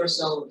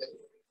express elevator.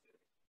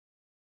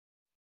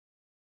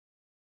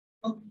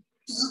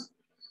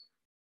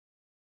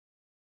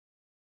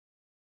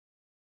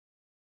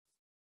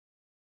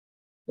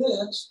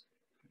 This,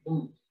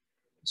 boom,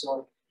 is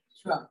our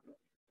trap.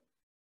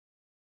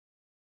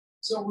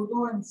 So we're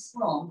going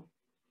from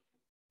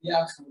the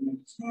actual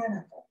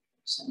mechanical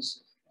sense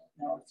of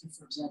that. Now, if you,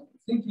 for example,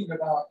 thinking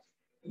about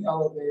the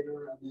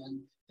elevator and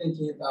then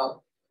thinking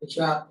about the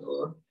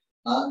trapdoor,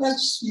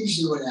 that's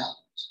usually what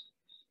happens.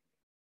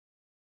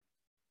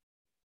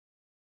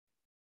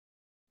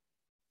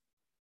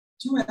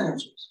 Two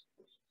energies,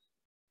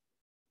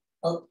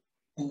 up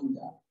and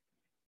down.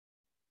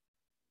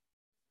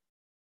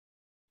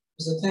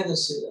 There's a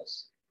tendency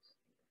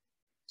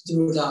to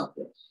do without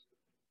this.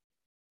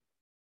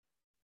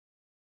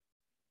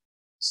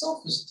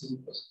 Self is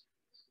deeper.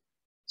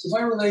 So if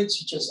I relate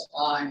to just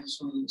I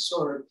swinging the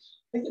sword,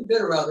 I get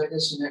better out. I get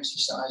some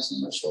exercise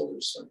and my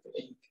shoulders start to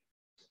ache.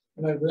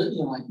 And my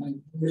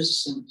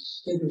wrists and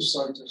fingers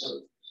start to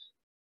hurt.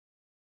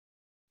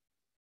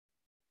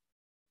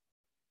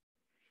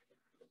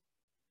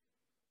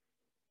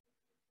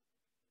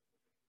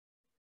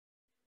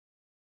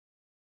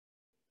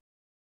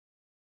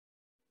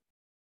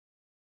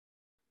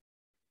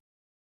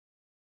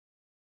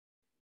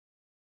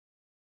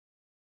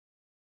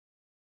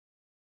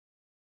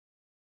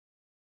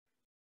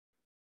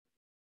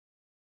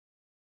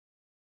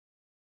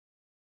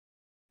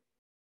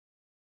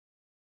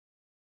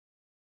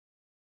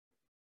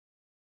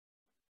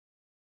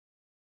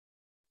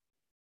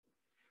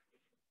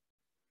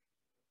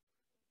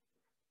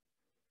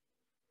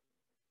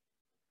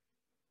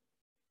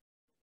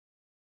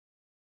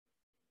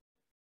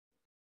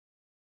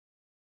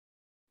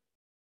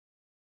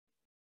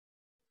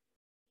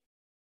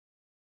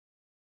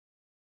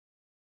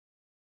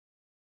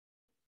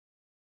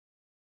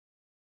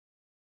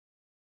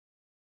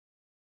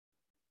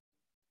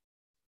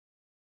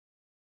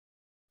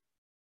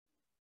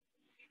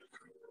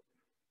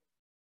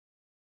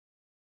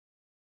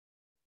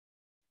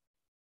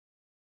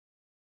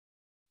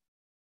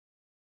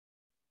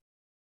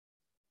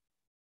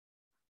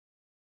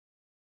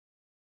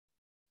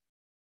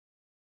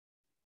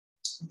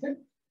 Okay.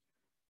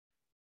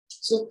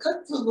 So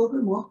cut for a little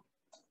bit more.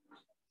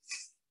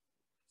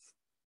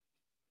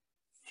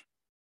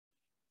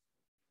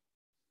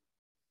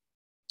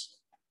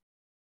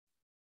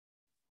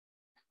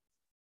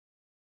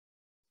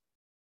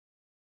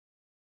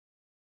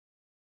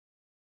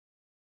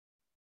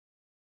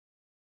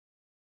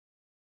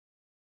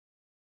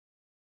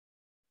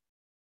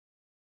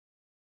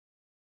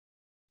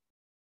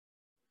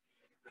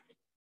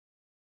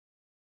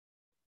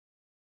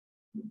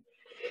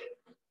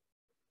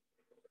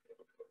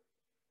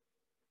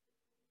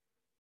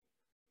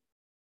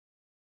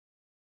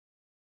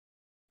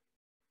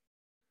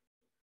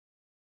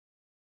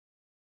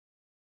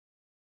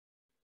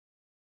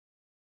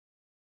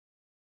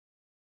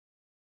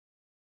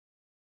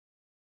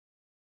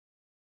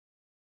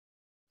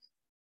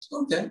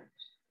 Okay.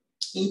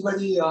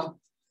 Anybody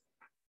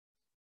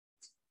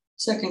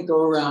second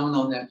go around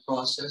on that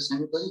process?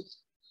 Anybody?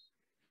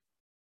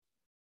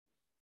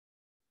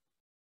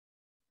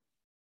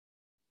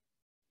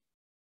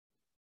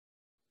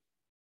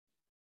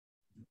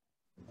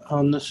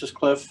 This is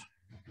Cliff.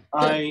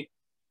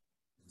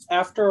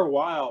 After a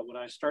while, when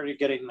I started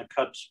getting the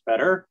cuts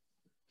better,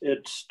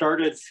 it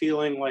started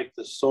feeling like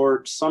the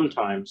sword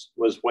sometimes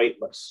was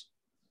weightless.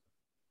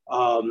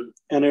 And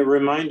it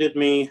reminded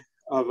me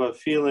of a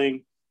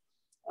feeling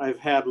I've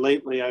had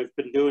lately. I've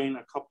been doing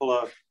a couple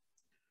of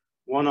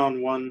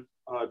one-on-one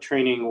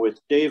training with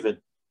David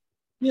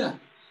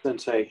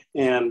Sensei.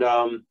 And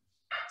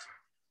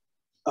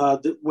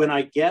when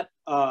I get,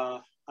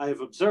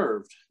 I've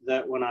observed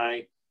that when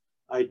I'm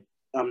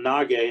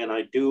Nage and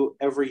I do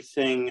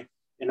everything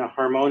in a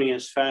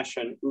harmonious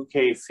fashion,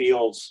 uke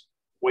feels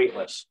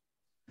weightless.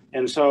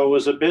 And so it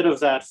was a bit of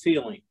that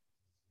feeling,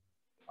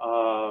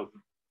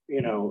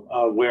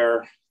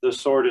 where the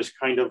sword is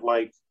kind of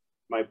like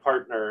my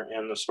partner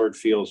and the sword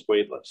feels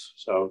weightless.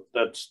 So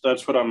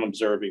that's what I'm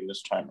observing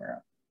this time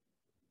around.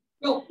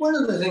 Well, one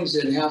of the things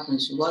that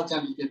happens, a lot of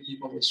times you get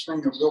people with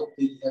swing a real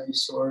big, heavy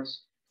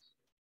swords.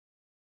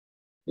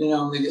 They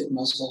get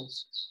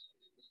muscles.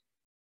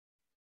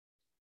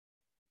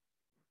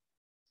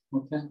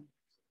 Okay.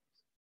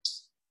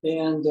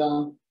 And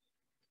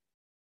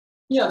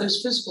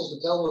there's physical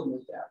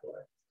development that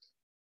way.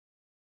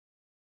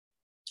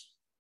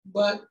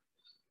 But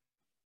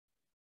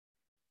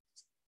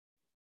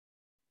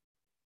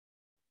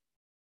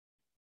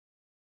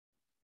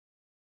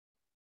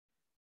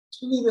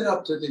leave it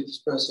up to the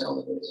express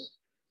elevator.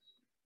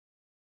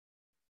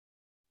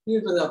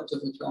 Leave it up to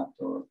the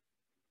trapdoor.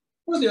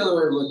 Or the other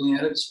way of looking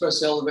at it,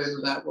 express elevator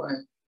that way,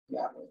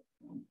 that way.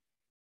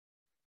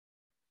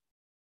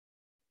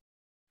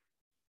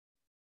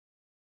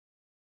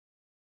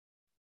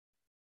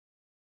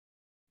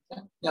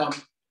 Okay. Now,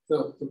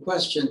 the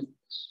question,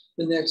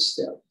 the next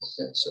step,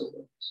 okay,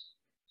 so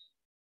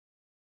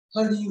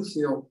how do you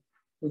feel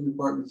when your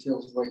partner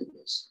feels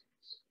weightless?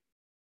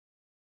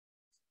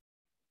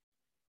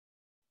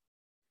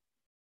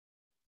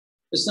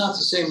 It's not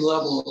the same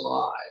level of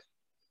I.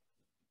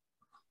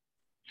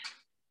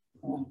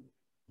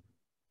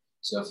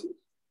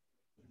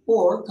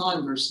 Or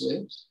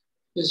conversely,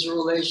 is a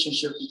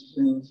relationship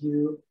between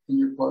you and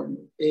your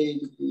partner, A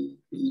to B,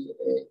 B to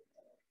A.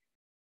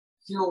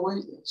 Feel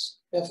weightless,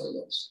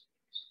 effortless.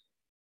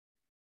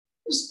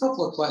 There's a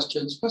couple of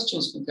questions.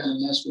 Questions can kind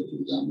of mess with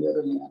you on the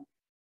other hand.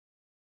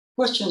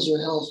 Questions are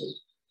healthy.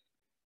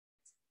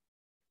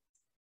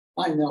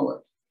 I know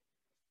it.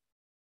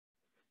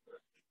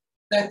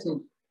 That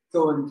can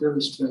go in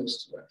very strange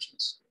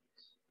directions.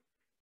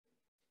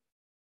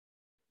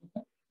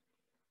 Okay.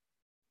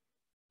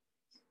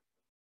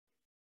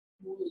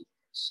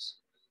 Weightless.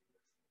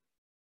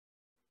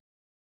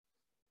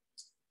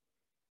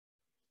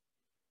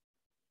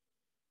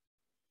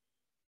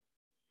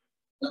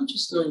 I'm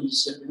just doing the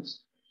sittings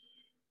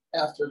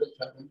after the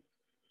cutting.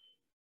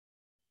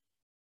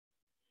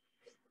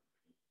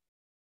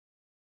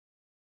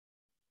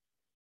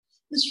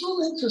 It's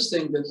really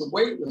interesting that the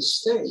weightless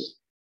state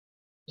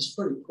is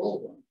pretty cool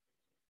one.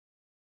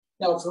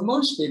 Now, for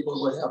most people,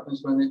 what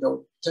happens when they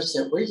go touch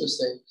that weightless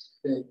state,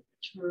 they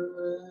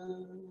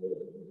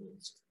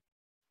drift.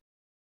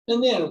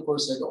 And then, of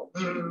course, they go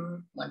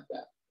like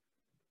that.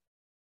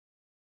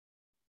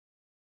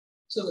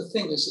 So the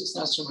thing is, it's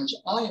not so much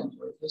I am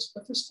weightless,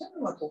 but there's kind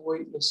of like a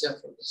weightless,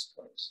 effortless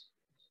place.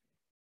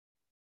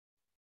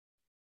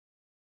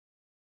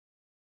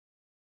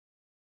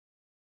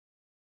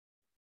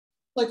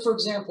 Like, for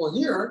example,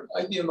 here,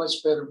 I'd be a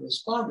much better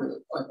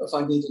responder. If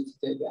I needed to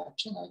take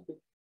action, I could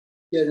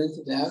get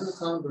into that, or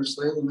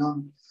conversely,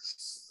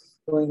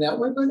 going that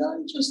way. But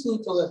I just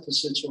need to let the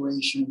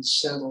situation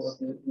settle a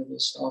bit with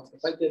itself.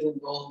 If I get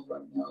involved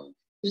right now,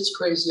 it's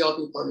crazy, I'll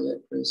be part of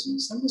that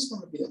craziness. I'm just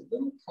going to be a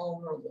little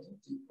calmer, a little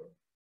deeper.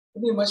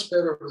 I'd be a much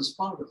better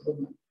responder,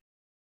 wouldn't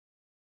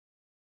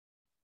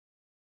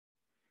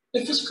I?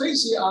 If it's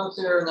crazy out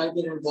there and I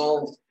get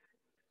involved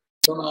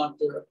from out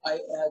there, I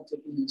add to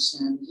the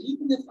insanity.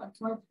 Even if I'm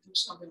trying to do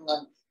something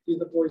like be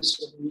the voice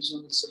of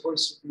reason, it's the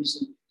voice of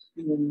reason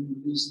in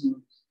a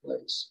reasoning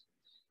place.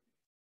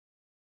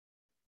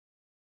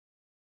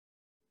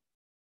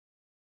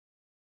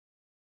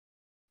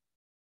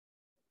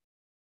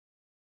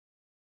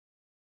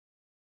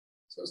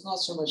 So it's not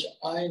so much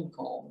I'm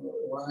calm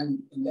or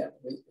I'm in that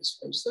weightless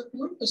place. The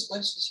weightless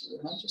place is here,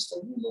 and I'm just a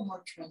little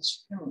more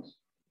transparent.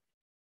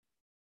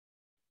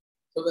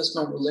 So that's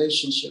my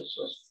relationship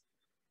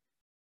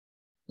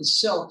with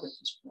self at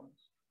this point.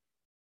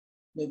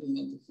 Maybe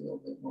need to feel a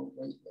bit more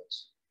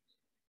weightless.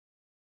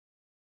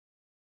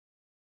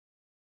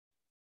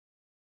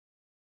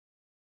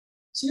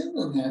 See, other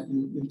than that,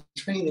 you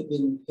train at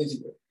getting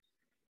heavier.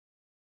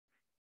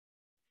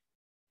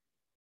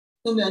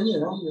 And then, you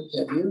know, you're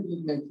heavier,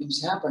 you make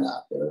things happen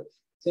out there.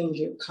 Things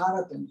get caught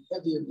up in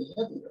heavier and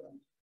heavier.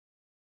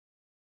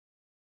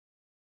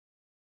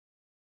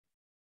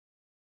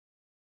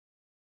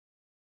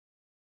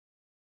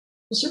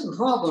 Certain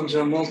problems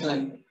are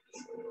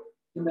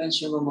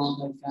multi-dimensional,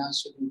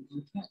 multifaceted.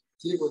 You can't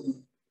deal with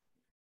them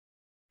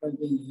by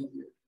being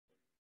heavier. You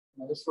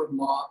know, that's where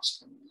mobs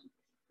come in.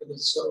 But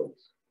it's so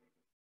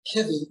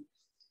heavy,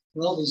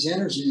 and all these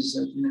energies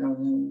that, you know,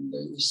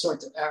 they start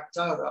to act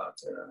out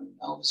there. And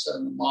all of a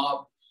sudden the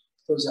mob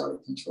goes out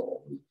of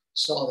control. We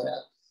saw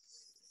that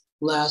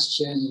last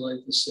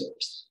January the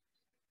 6th.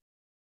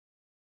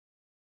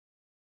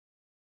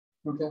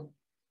 Okay.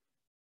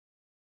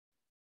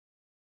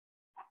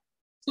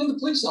 And the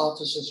police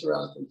officers are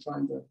out there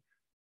trying to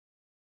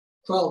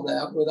quell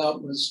that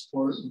without much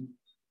support, and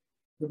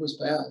it was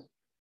bad.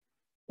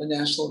 The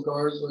National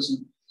Guard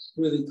wasn't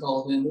really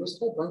called in. There was a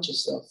whole bunch of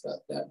stuff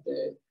that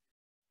day.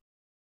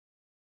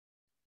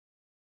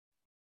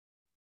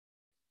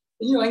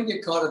 And, you know, I can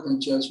get caught up in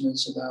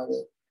judgments about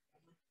it.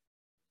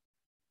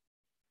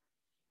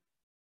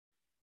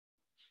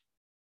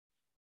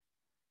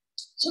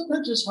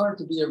 Sometimes it's hard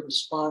to be a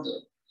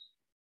responder.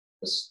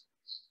 What's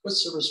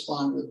the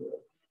responder here?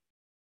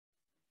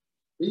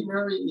 Be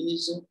very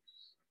easy.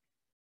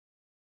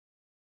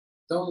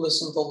 Don't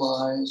listen to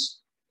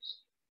lies.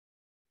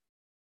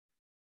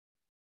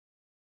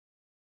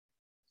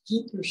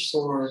 Keep your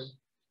sword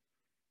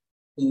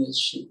in its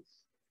sheath.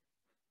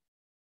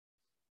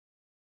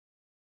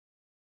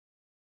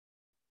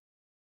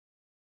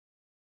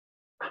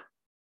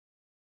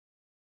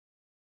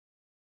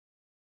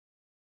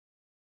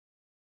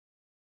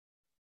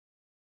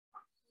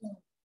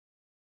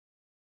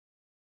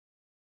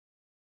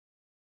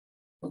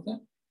 Okay.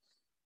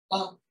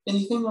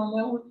 Anything on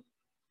that one?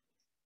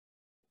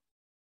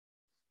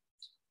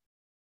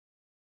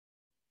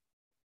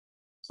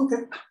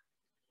 Okay.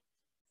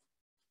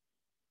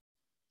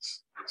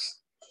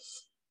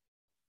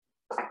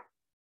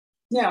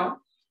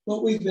 Now,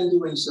 what we've been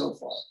doing so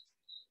far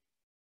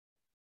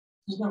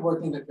has been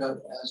working the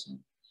gut as in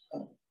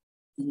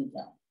the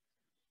down.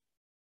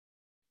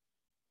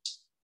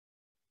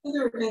 And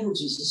there are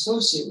energies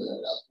associated with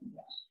that up and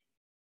down.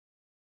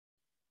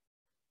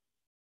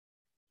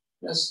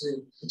 That's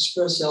the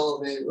express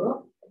elevator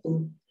up.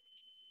 Boom.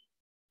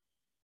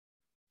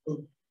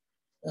 Boom.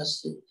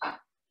 That's the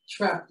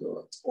trap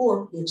door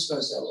or the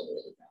express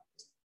elevator down.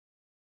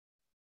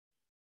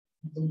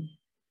 Boom.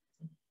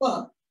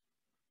 But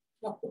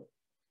a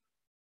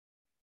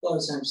lot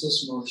of times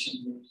this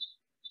motion is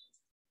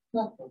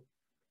not good.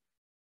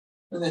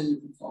 And then you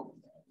can follow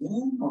that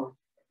again or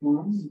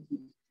you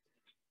can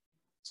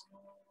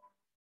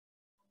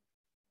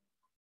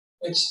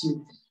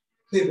execute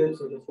pivot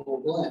for the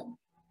full blend.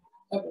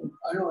 I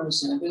don't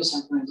understand this,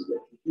 I'm trying to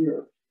get to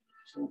here.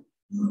 So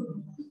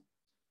I'm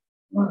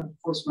going to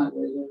force my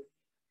way there.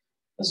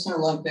 That's kind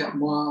of like that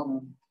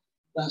mob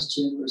last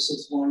January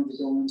 6th wanting to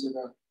go into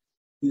the,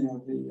 you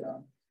know,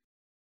 the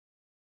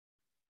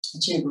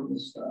chamber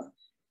with,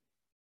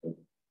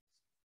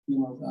 you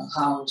know, the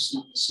House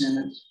and the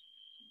Senate,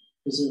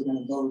 because they were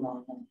going to vote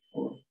on them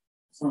or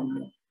from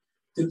the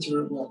picture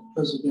of the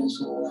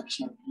presidential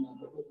election. You know,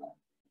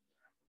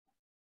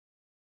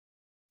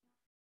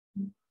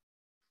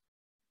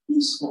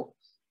 peaceful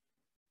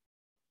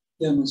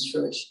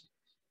demonstration.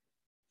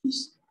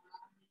 Peaceful.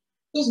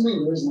 Doesn't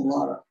mean there isn't a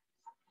lot of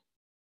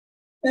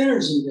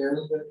energy there,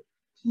 but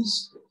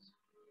peaceful.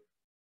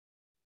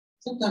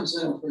 Sometimes,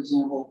 you know, for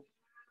example,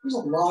 there's a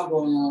lot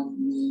going on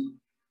in me,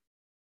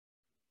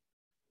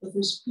 but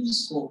there's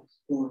peaceful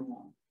going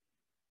on.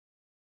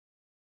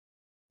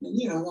 And,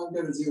 you know, I'm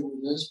going to deal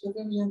with this, but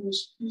then, you know,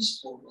 there's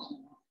peaceful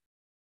going on.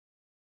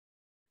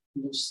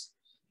 And there's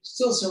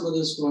still some of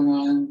this going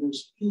on, and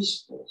there's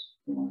peaceful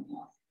going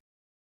on.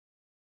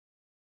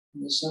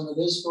 And there's some of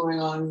this going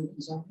on, and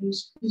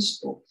there's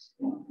peaceful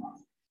going on.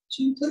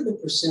 So you play the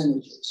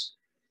percentages.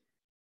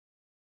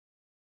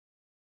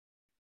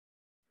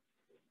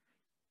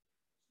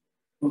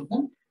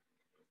 Okay?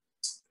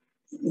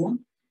 Yeah.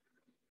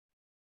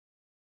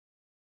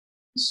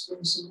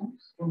 Swing some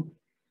more.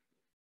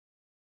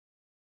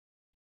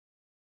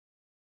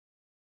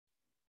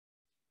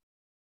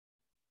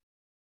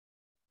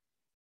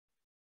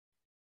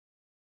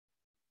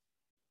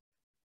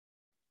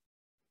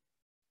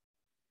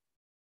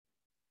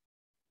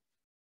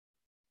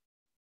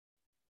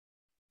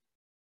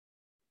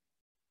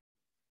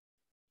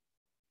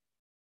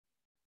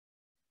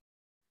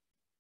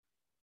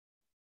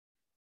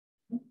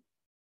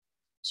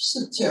 Just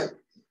a tip,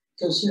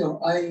 because, you know,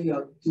 I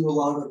do a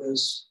lot of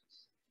this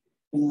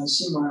and I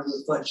see my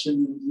reflection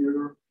in the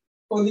mirror,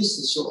 or at least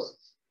the sword.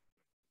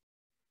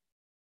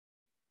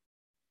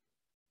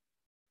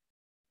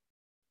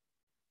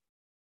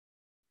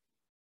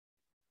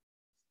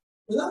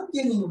 Without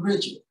getting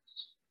rigid.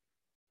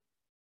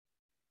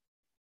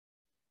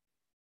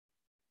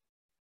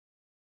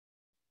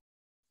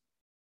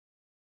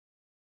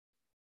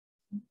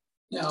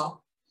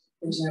 Now,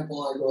 for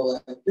example, I go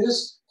like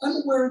this,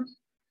 I'm aware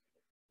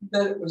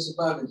that it was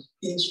about an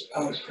inch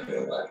out to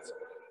the left.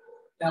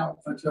 Now,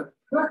 if I try to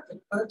correct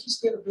it, I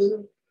just get a bit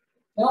of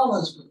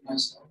balance with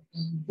myself,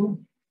 and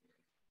boom.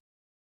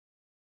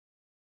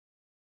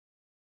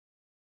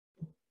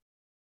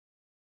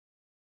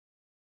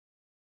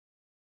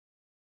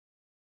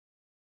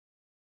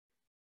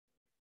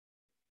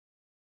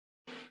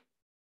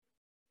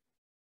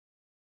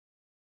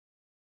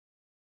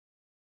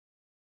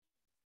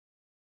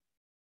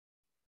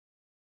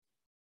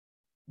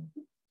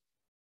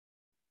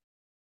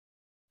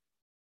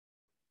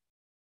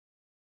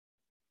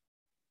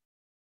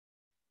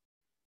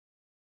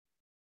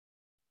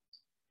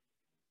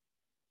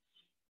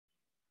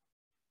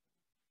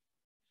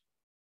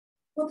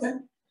 Okay,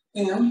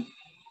 and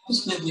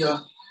just give you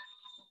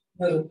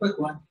another quick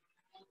one.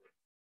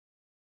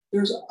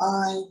 There's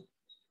I,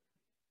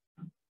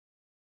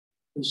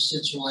 there's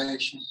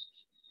situation,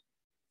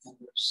 and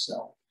there's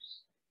self.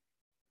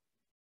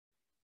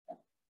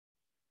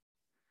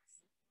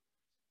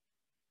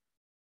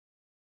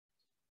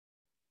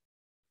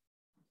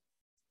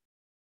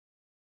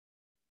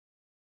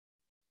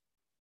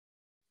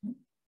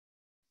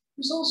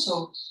 There's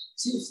also,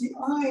 see, if the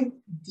I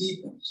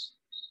deepens,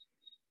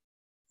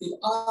 the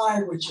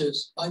I, which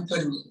is I'm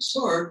cutting with a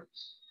sword,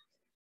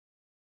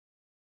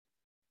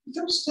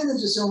 becomes kind of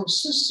its own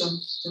system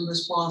in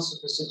response to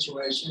the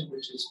situation,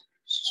 which is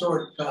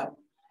sword cut.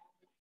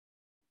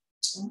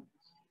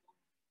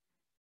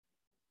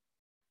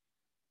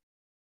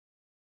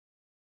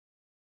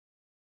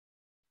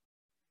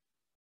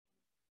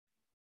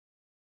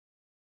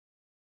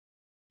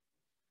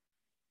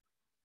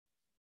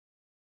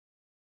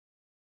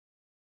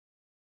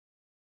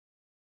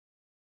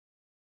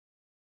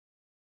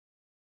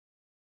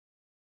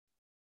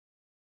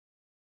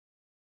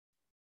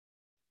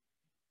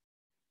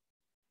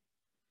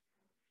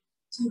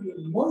 See the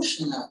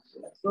emotion out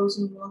there, that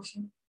frozen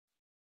emotion,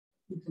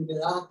 you can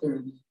get out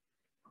there.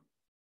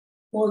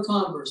 Or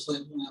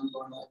conversely, when I'm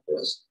going like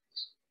this,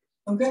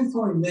 I'm going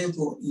for a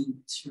mental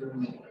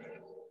interior.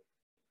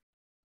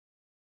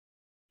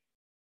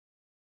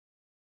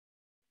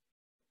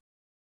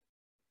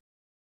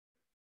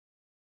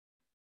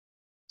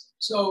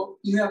 So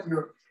you have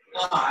your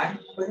I,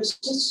 but it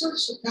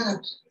starts to kind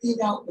of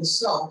feed out the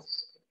self.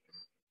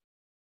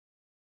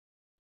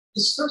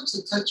 It starts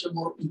to touch a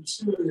more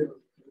interior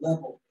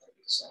level of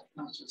itself,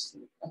 not just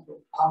the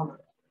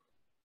outer.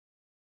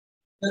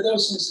 Now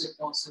those things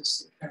that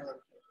consist of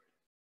character.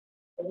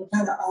 But we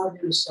kind of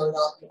argue to start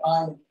out the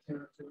I and the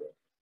character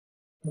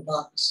are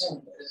about the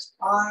same. But as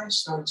I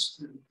starts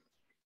to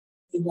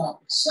feed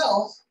out the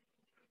self,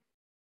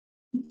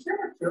 the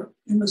character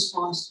in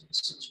response to the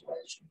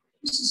situation.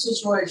 This is a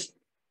situation,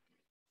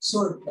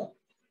 sort of cut.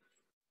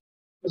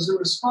 As a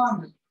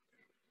respondent,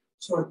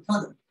 sort of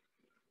cut it.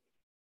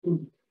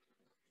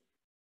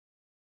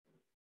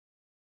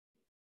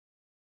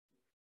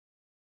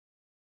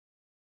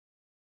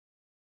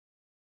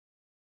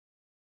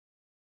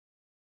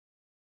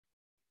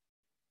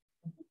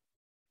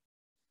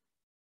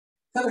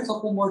 Cut a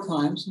couple more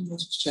times and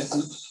let's check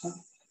it.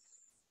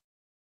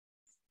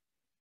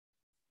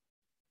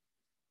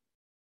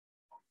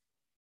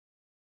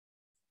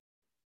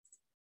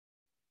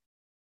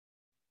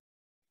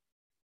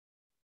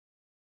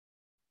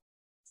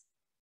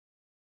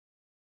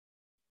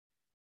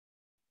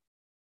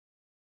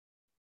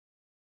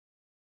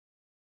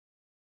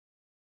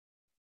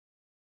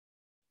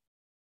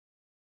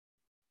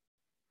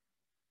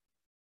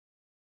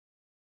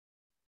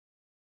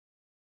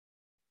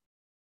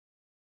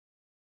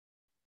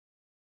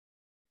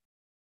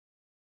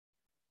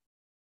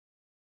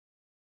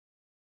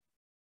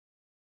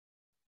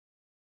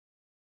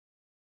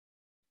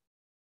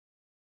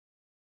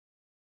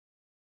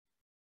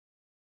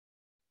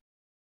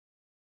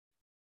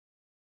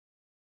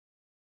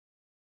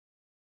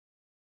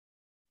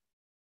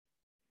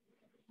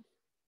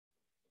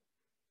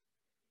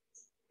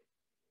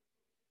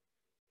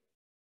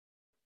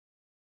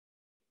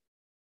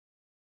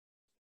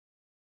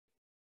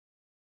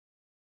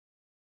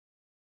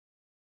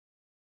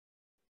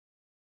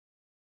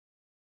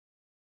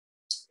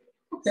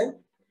 Okay.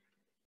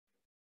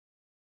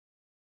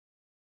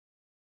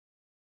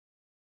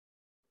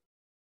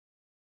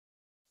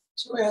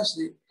 So as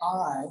the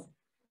I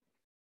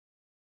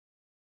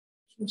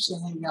starts to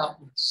hang out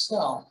with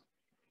self,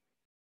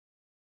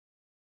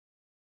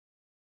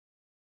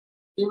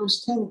 there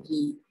is kind of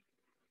the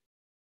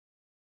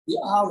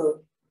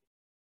outer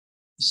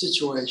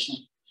situation,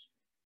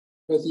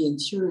 but the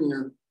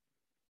interior,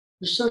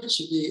 there starts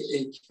to be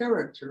a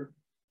character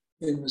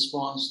in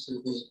response to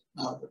the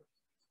outer.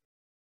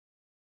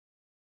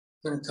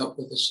 I'm going to cut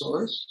with the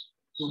sword.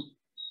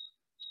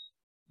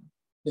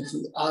 If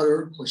the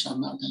outer, which I'm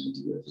not going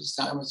to do at this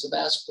time, it's a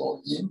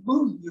basketball game,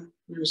 boom, you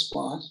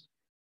respond.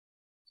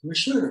 I'm a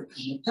shooter,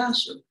 I'm a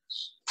passer,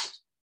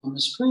 I'm a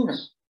screener.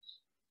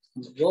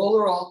 I'm a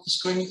roller off the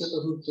screen to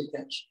the hoop to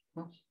catch.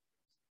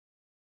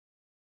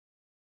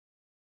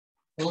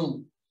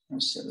 Boom, I'm going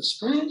to set a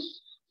screen.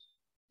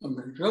 I'm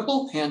going to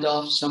dribble, hand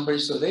off to somebody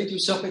so they do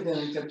something, then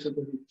I get to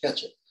the hoop,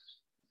 catch it.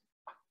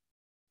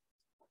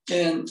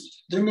 And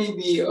there may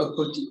be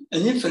an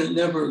infinite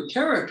number of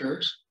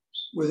characters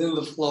within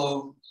the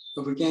flow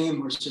of a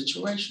game or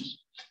situation.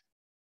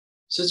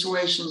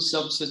 Situations,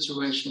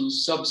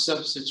 sub-situations,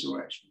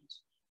 sub-sub-situations.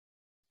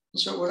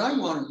 And so what I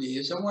want to be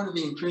is I want to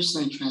be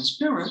increasingly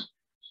transparent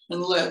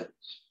and let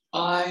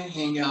I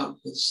hang out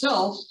with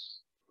self.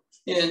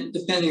 And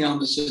depending on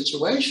the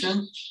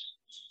situation,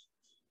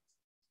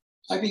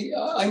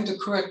 I'm the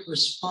correct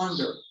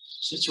responder,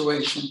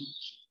 situation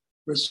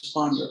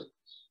responder.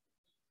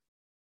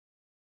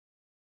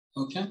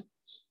 Okay?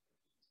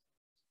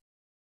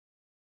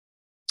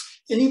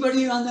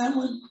 Anybody on that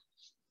one?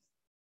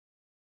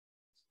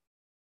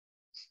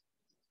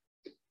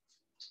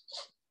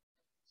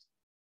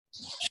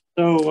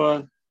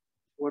 So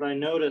what I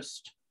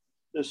noticed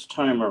this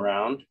time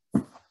around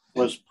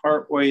was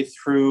partway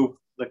through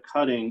the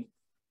cutting,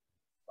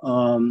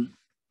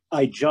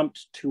 I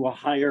jumped to a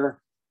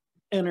higher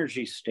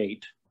energy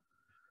state,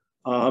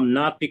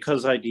 not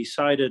because I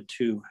decided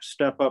to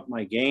step up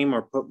my game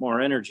or put more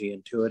energy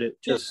into it.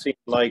 It just seemed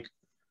like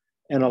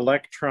an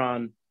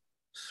electron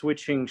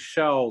switching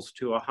shells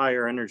to a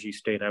higher energy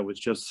state. I was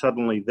just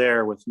suddenly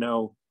there with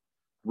no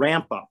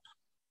ramp up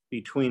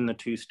between the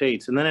two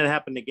states. And then it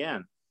happened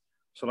again.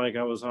 So like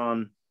I was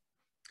on,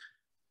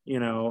 you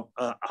know,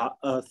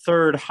 a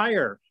third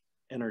higher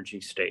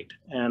energy state.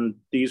 And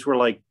these were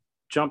like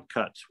jump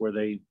cuts where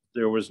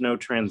there was no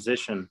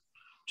transition,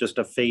 just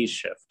a phase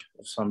shift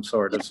of some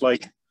sort. It's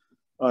like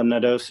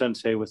Nadeau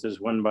Sensei with his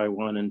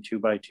 1x1 and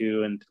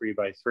 2x2 and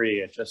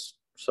 3x3. It just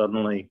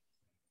suddenly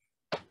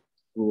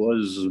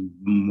was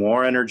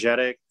more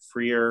energetic,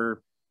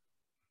 freer,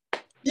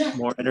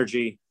 more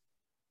energy.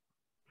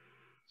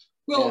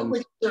 Well,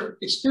 what they're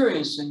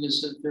experiencing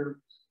is that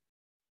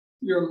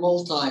you're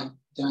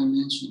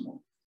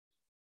multi-dimensional.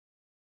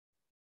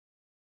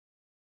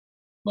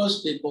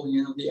 Most people,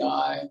 you know, the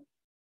I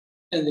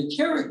and the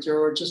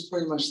character are just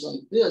pretty much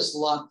like this,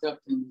 locked up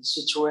in the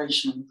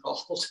situation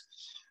called,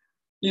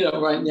 you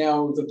know, right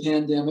now with the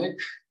pandemic,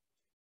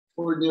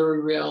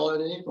 ordinary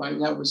reality. Right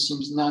now it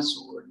seems not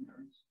so ordinary.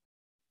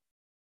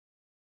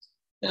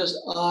 As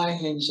I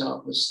hangs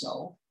out with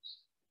self,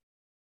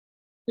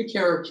 the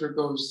character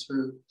goes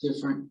through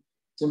different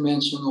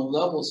dimensional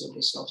levels of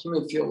the self. You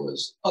may feel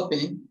as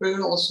upping, but it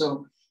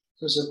also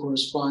there's a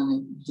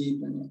corresponding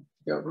deepening.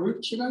 You got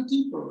roots, you got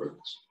deeper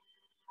roots.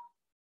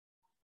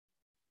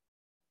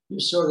 You're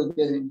sort of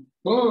getting,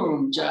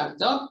 boom,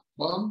 jacked up,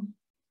 boom.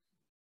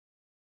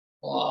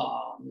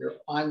 Wow, you're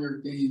on your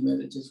game at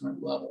a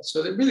different level.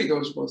 So it really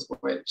goes both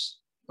ways.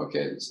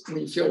 Okay, when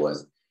you feel like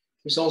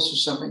there's also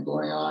something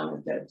going on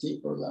at that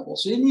deeper level.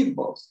 So you need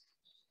both.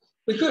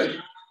 But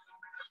good.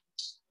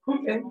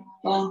 Okay,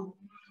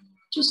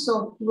 just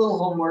a little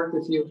homework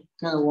if you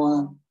kind of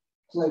want to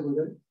play with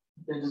it.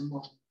 Then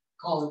we'll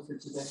call it for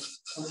today.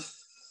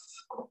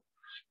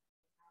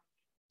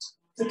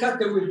 The cut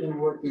that we've been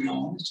working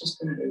on is just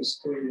going to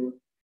basically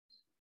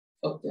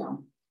up,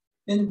 down,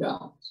 in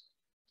balance.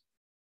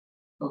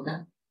 Okay.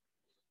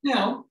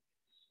 Now,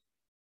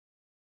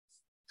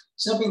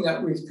 something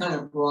that we've kind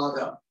of brought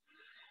up.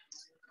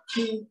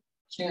 Ki,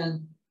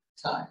 Ken,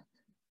 Tai.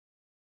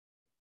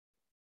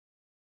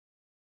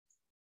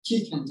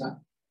 Ki, Ken, Tai.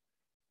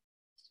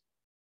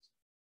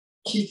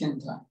 Ki, Ken,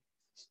 Tai.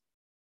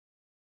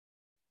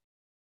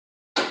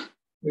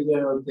 We get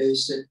our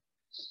basic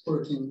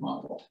working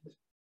model.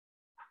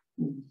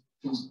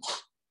 But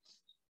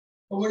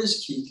what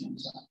is Ki, Ken,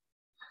 Tai?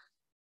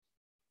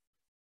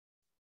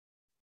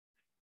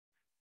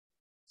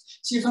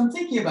 See, if I'm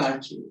thinking about a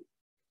Ki,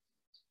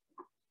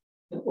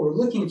 or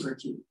looking for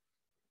Ki,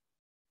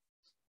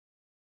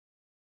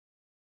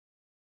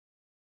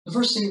 the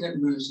first thing that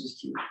moves is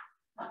Ki.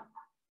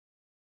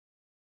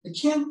 The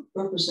Ken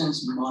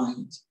represents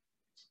mind.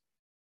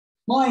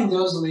 Mind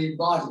does lead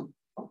body.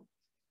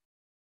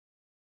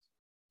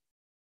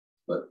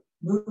 But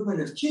movement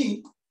of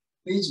Ki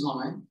leads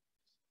mind.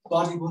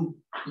 Body, boom,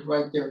 is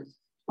right there.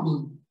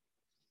 Boom.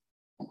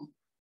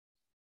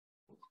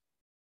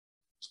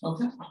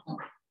 Okay.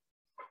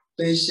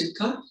 Basic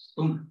cut,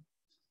 boom.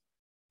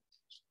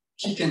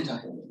 Ki, Ken,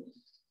 Tai.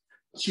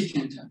 Ki,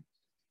 Ken, Tai.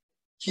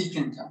 Ki,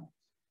 Ken, Tai. All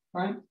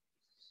right?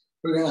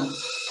 We're going to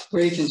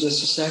break in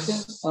just a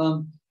second.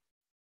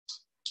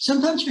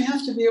 Sometimes we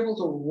have to be able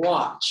to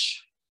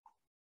watch.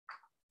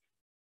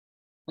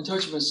 I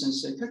told you about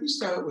Sensei, could you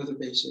start with a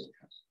basic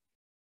cut?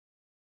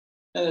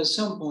 And at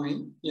some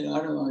point, you know,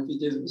 I don't know if he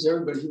did it, because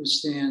everybody, he would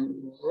stand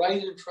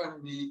right in front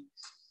of me.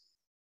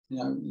 You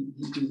know,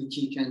 he'd do the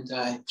Ki, Ken,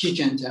 Tai, Ki,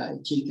 Ken, Tai,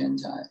 Ki, Ken,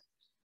 Tai.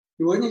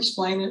 He wouldn't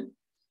explain it.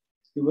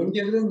 He wouldn't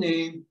give it a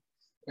name.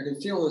 I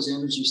could feel his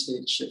energy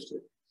state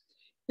shifted.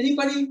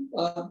 Anybody?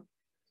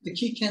 The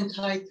Kiken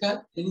Tai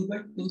cut?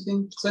 Anybody?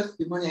 Anything, Cliff,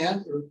 you want to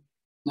add or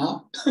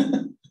not?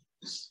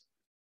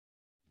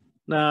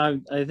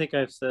 No, I think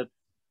I've said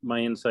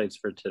my insights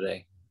for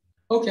today.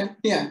 Okay,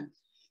 yeah.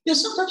 Yeah,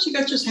 sometimes you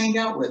got to just hang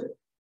out with it.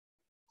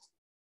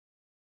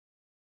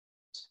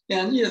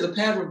 And, you know, the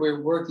pattern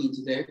we're working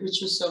today,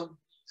 which is some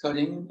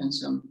cutting and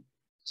some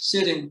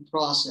sitting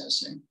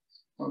processing,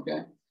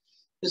 okay?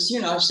 This,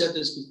 you know, I've said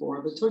this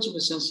before, but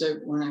Tojima Sensei,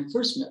 when I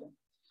first met him,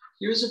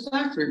 he was a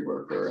factory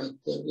worker at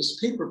this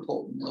paper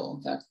pulp mill.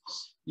 In fact,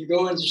 you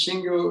go into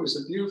Shingo, it was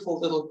a beautiful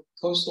little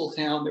coastal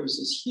town. There was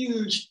this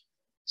huge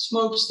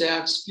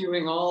smokestack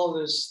spewing all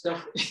this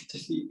stuff into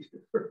the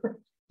air.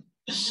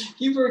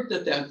 He worked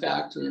at that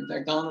factory. In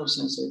fact, Gano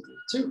Sensei did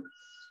too.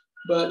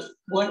 But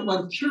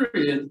one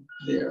period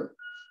there,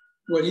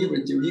 what he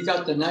would do, he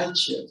got the night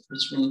shift,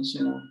 which means,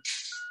 you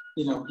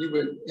know, he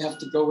would have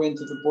to go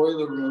into the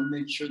boiler room,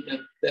 make sure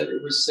that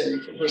it was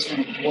safe, it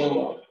wasn't going to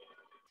blow up.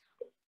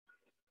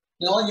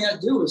 And all he had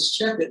to do was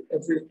check it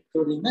every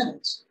 30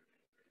 minutes.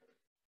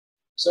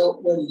 So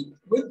what he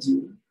would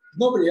do,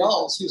 nobody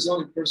else, he was the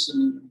only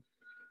person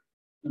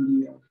in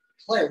the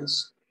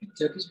place, he'd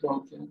take his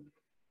boat in,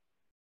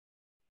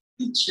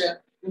 he'd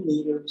check the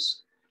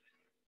meters,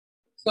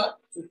 cut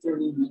for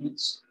 30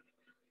 minutes,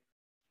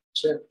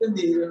 check the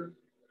meter,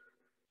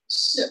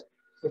 sit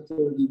for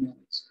 30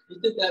 minutes. He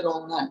did that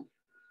all night.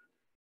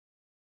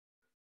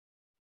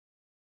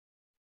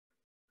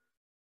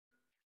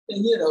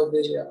 And, you know,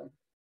 the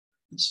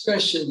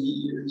expression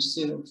he used,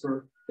 you know,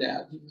 for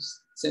that, he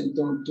was saying,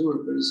 don't do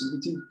it, but he said, we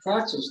do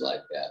practice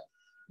like that.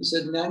 He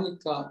said,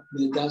 Nanika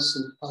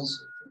medasu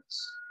hazukas.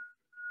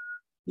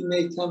 He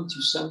may come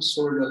to some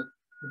sort of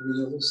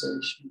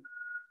realization.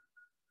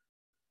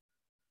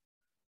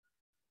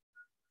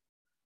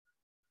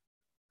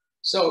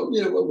 So,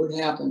 you know, what would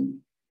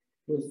happen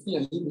with, you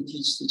know, he would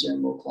teach the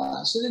general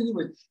class, and then he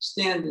would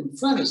stand in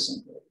front of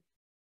somebody,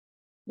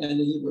 and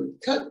he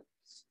would cut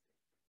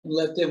and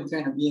let them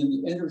kind of be in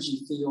the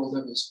energy field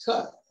of his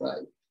cut,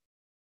 right?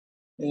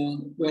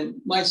 And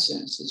when, my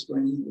sense is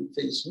when he would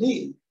face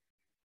me,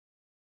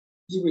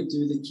 he would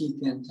do the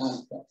Kiken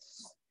Tai cut.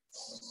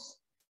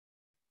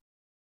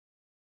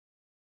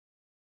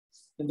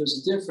 And there's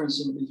a difference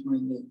in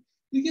between the,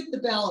 you get the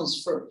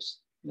balance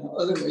first. You know,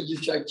 otherwise you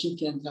try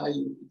Kiken Tai,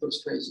 it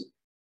goes crazy.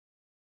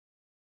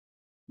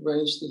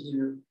 Raise to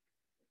here,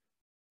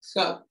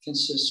 cut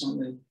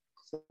consistently,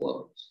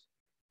 close.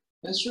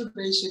 That's your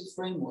basic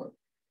framework.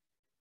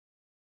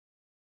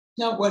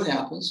 Now what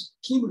happens?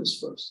 Ki moves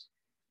first.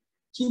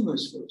 Ki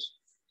moves first.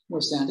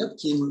 More stand up,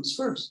 ki moves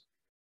first.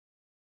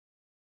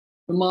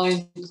 The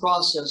mind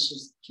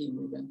processes the ki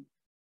moving,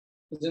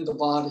 but then the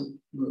body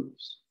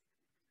moves.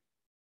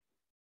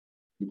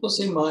 People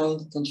say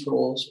mind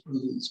controls or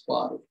leads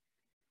body.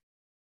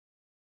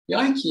 The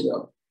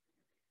Aikido,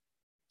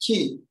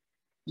 ki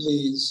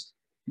leads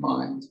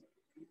mind.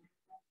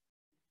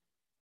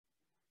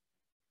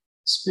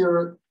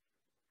 Spirit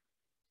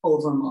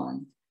over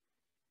mind.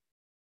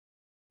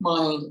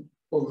 Mind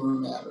over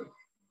matter.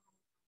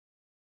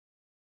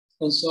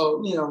 And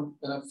so, you know,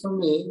 for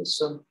me,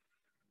 there's a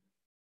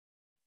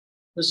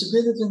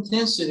bit of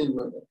intensity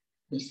with it.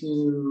 If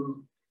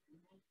you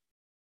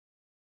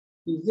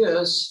do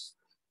this,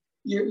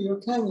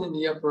 you're kind of in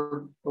the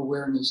upper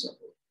awareness of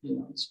it. You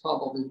know, it's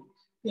probably,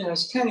 you know,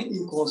 it's kind of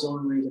equal its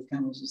own rate of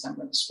kind of just, I'm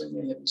going to swing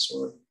a heavy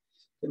sword,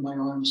 get my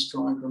arm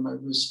stronger, my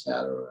wrist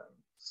fatter,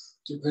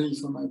 get ready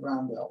for my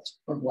brown belt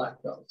or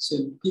black belt.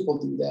 So people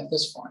do that,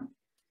 that's fine.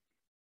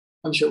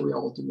 I'm sure we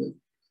all do it.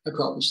 I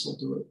probably still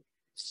do it.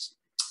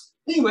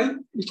 Anyway,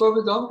 before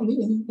we go,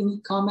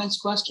 any comments,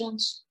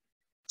 questions?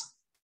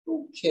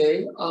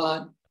 Okay,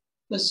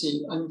 let's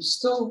see. I'm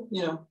still,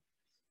 you know,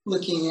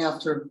 looking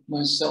after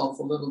myself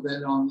a little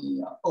bit on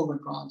the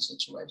Omicron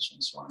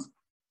situation. So I'm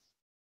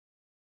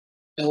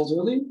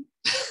elderly,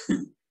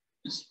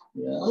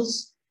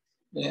 yes,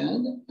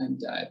 and I'm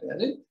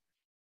diabetic.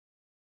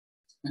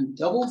 I'm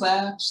double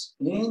vaxxed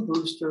and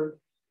booster,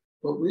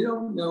 but we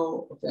don't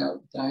know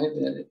about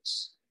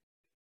diabetics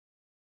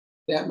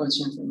that much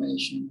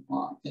information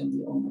in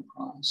the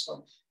Omicron.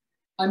 So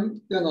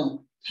I'm gonna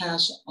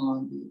pass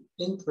on the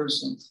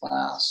in-person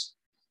class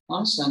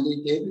on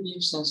Sunday. David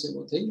Eve Sensei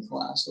will take a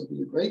class. It'll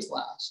be a great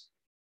class,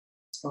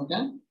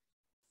 okay?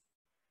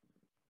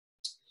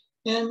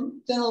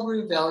 And then I'll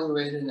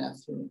reevaluate it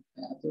after.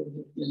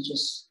 It's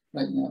just,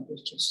 right now,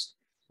 there's just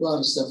a lot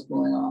of stuff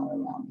going on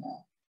around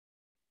that.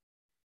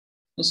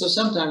 And so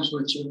sometimes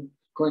what you're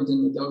going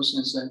to the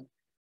docent say,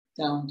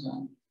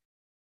 downtime.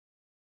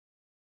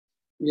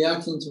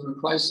 Reacting to a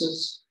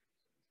crisis,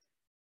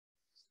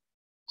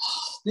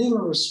 being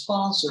a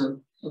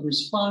responder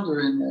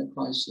in that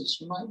crisis,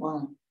 you might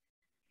want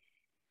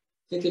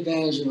to take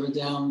advantage of a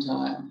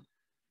downtime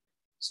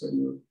so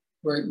you're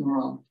right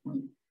more on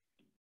point.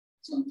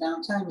 So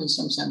downtime is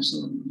sometimes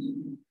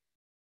you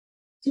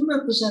can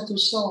represent the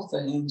self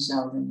that hangs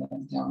out in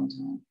that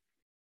downtime.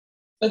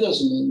 That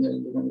doesn't mean that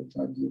you're going to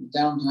try to do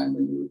downtime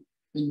in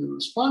your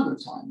responder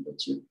time,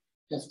 but you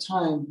have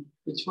time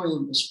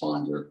between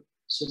responder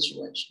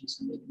situations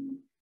and they can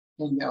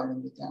hang out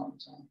in the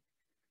downtime.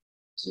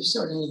 So you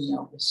start hanging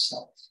out with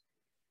self.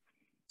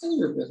 And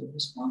you're a better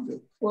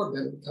responder, or a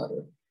better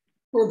cutter,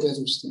 or a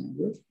better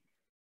stander.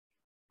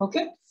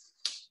 Okay?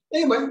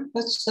 Anyway,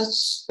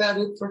 that's about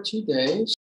it for today.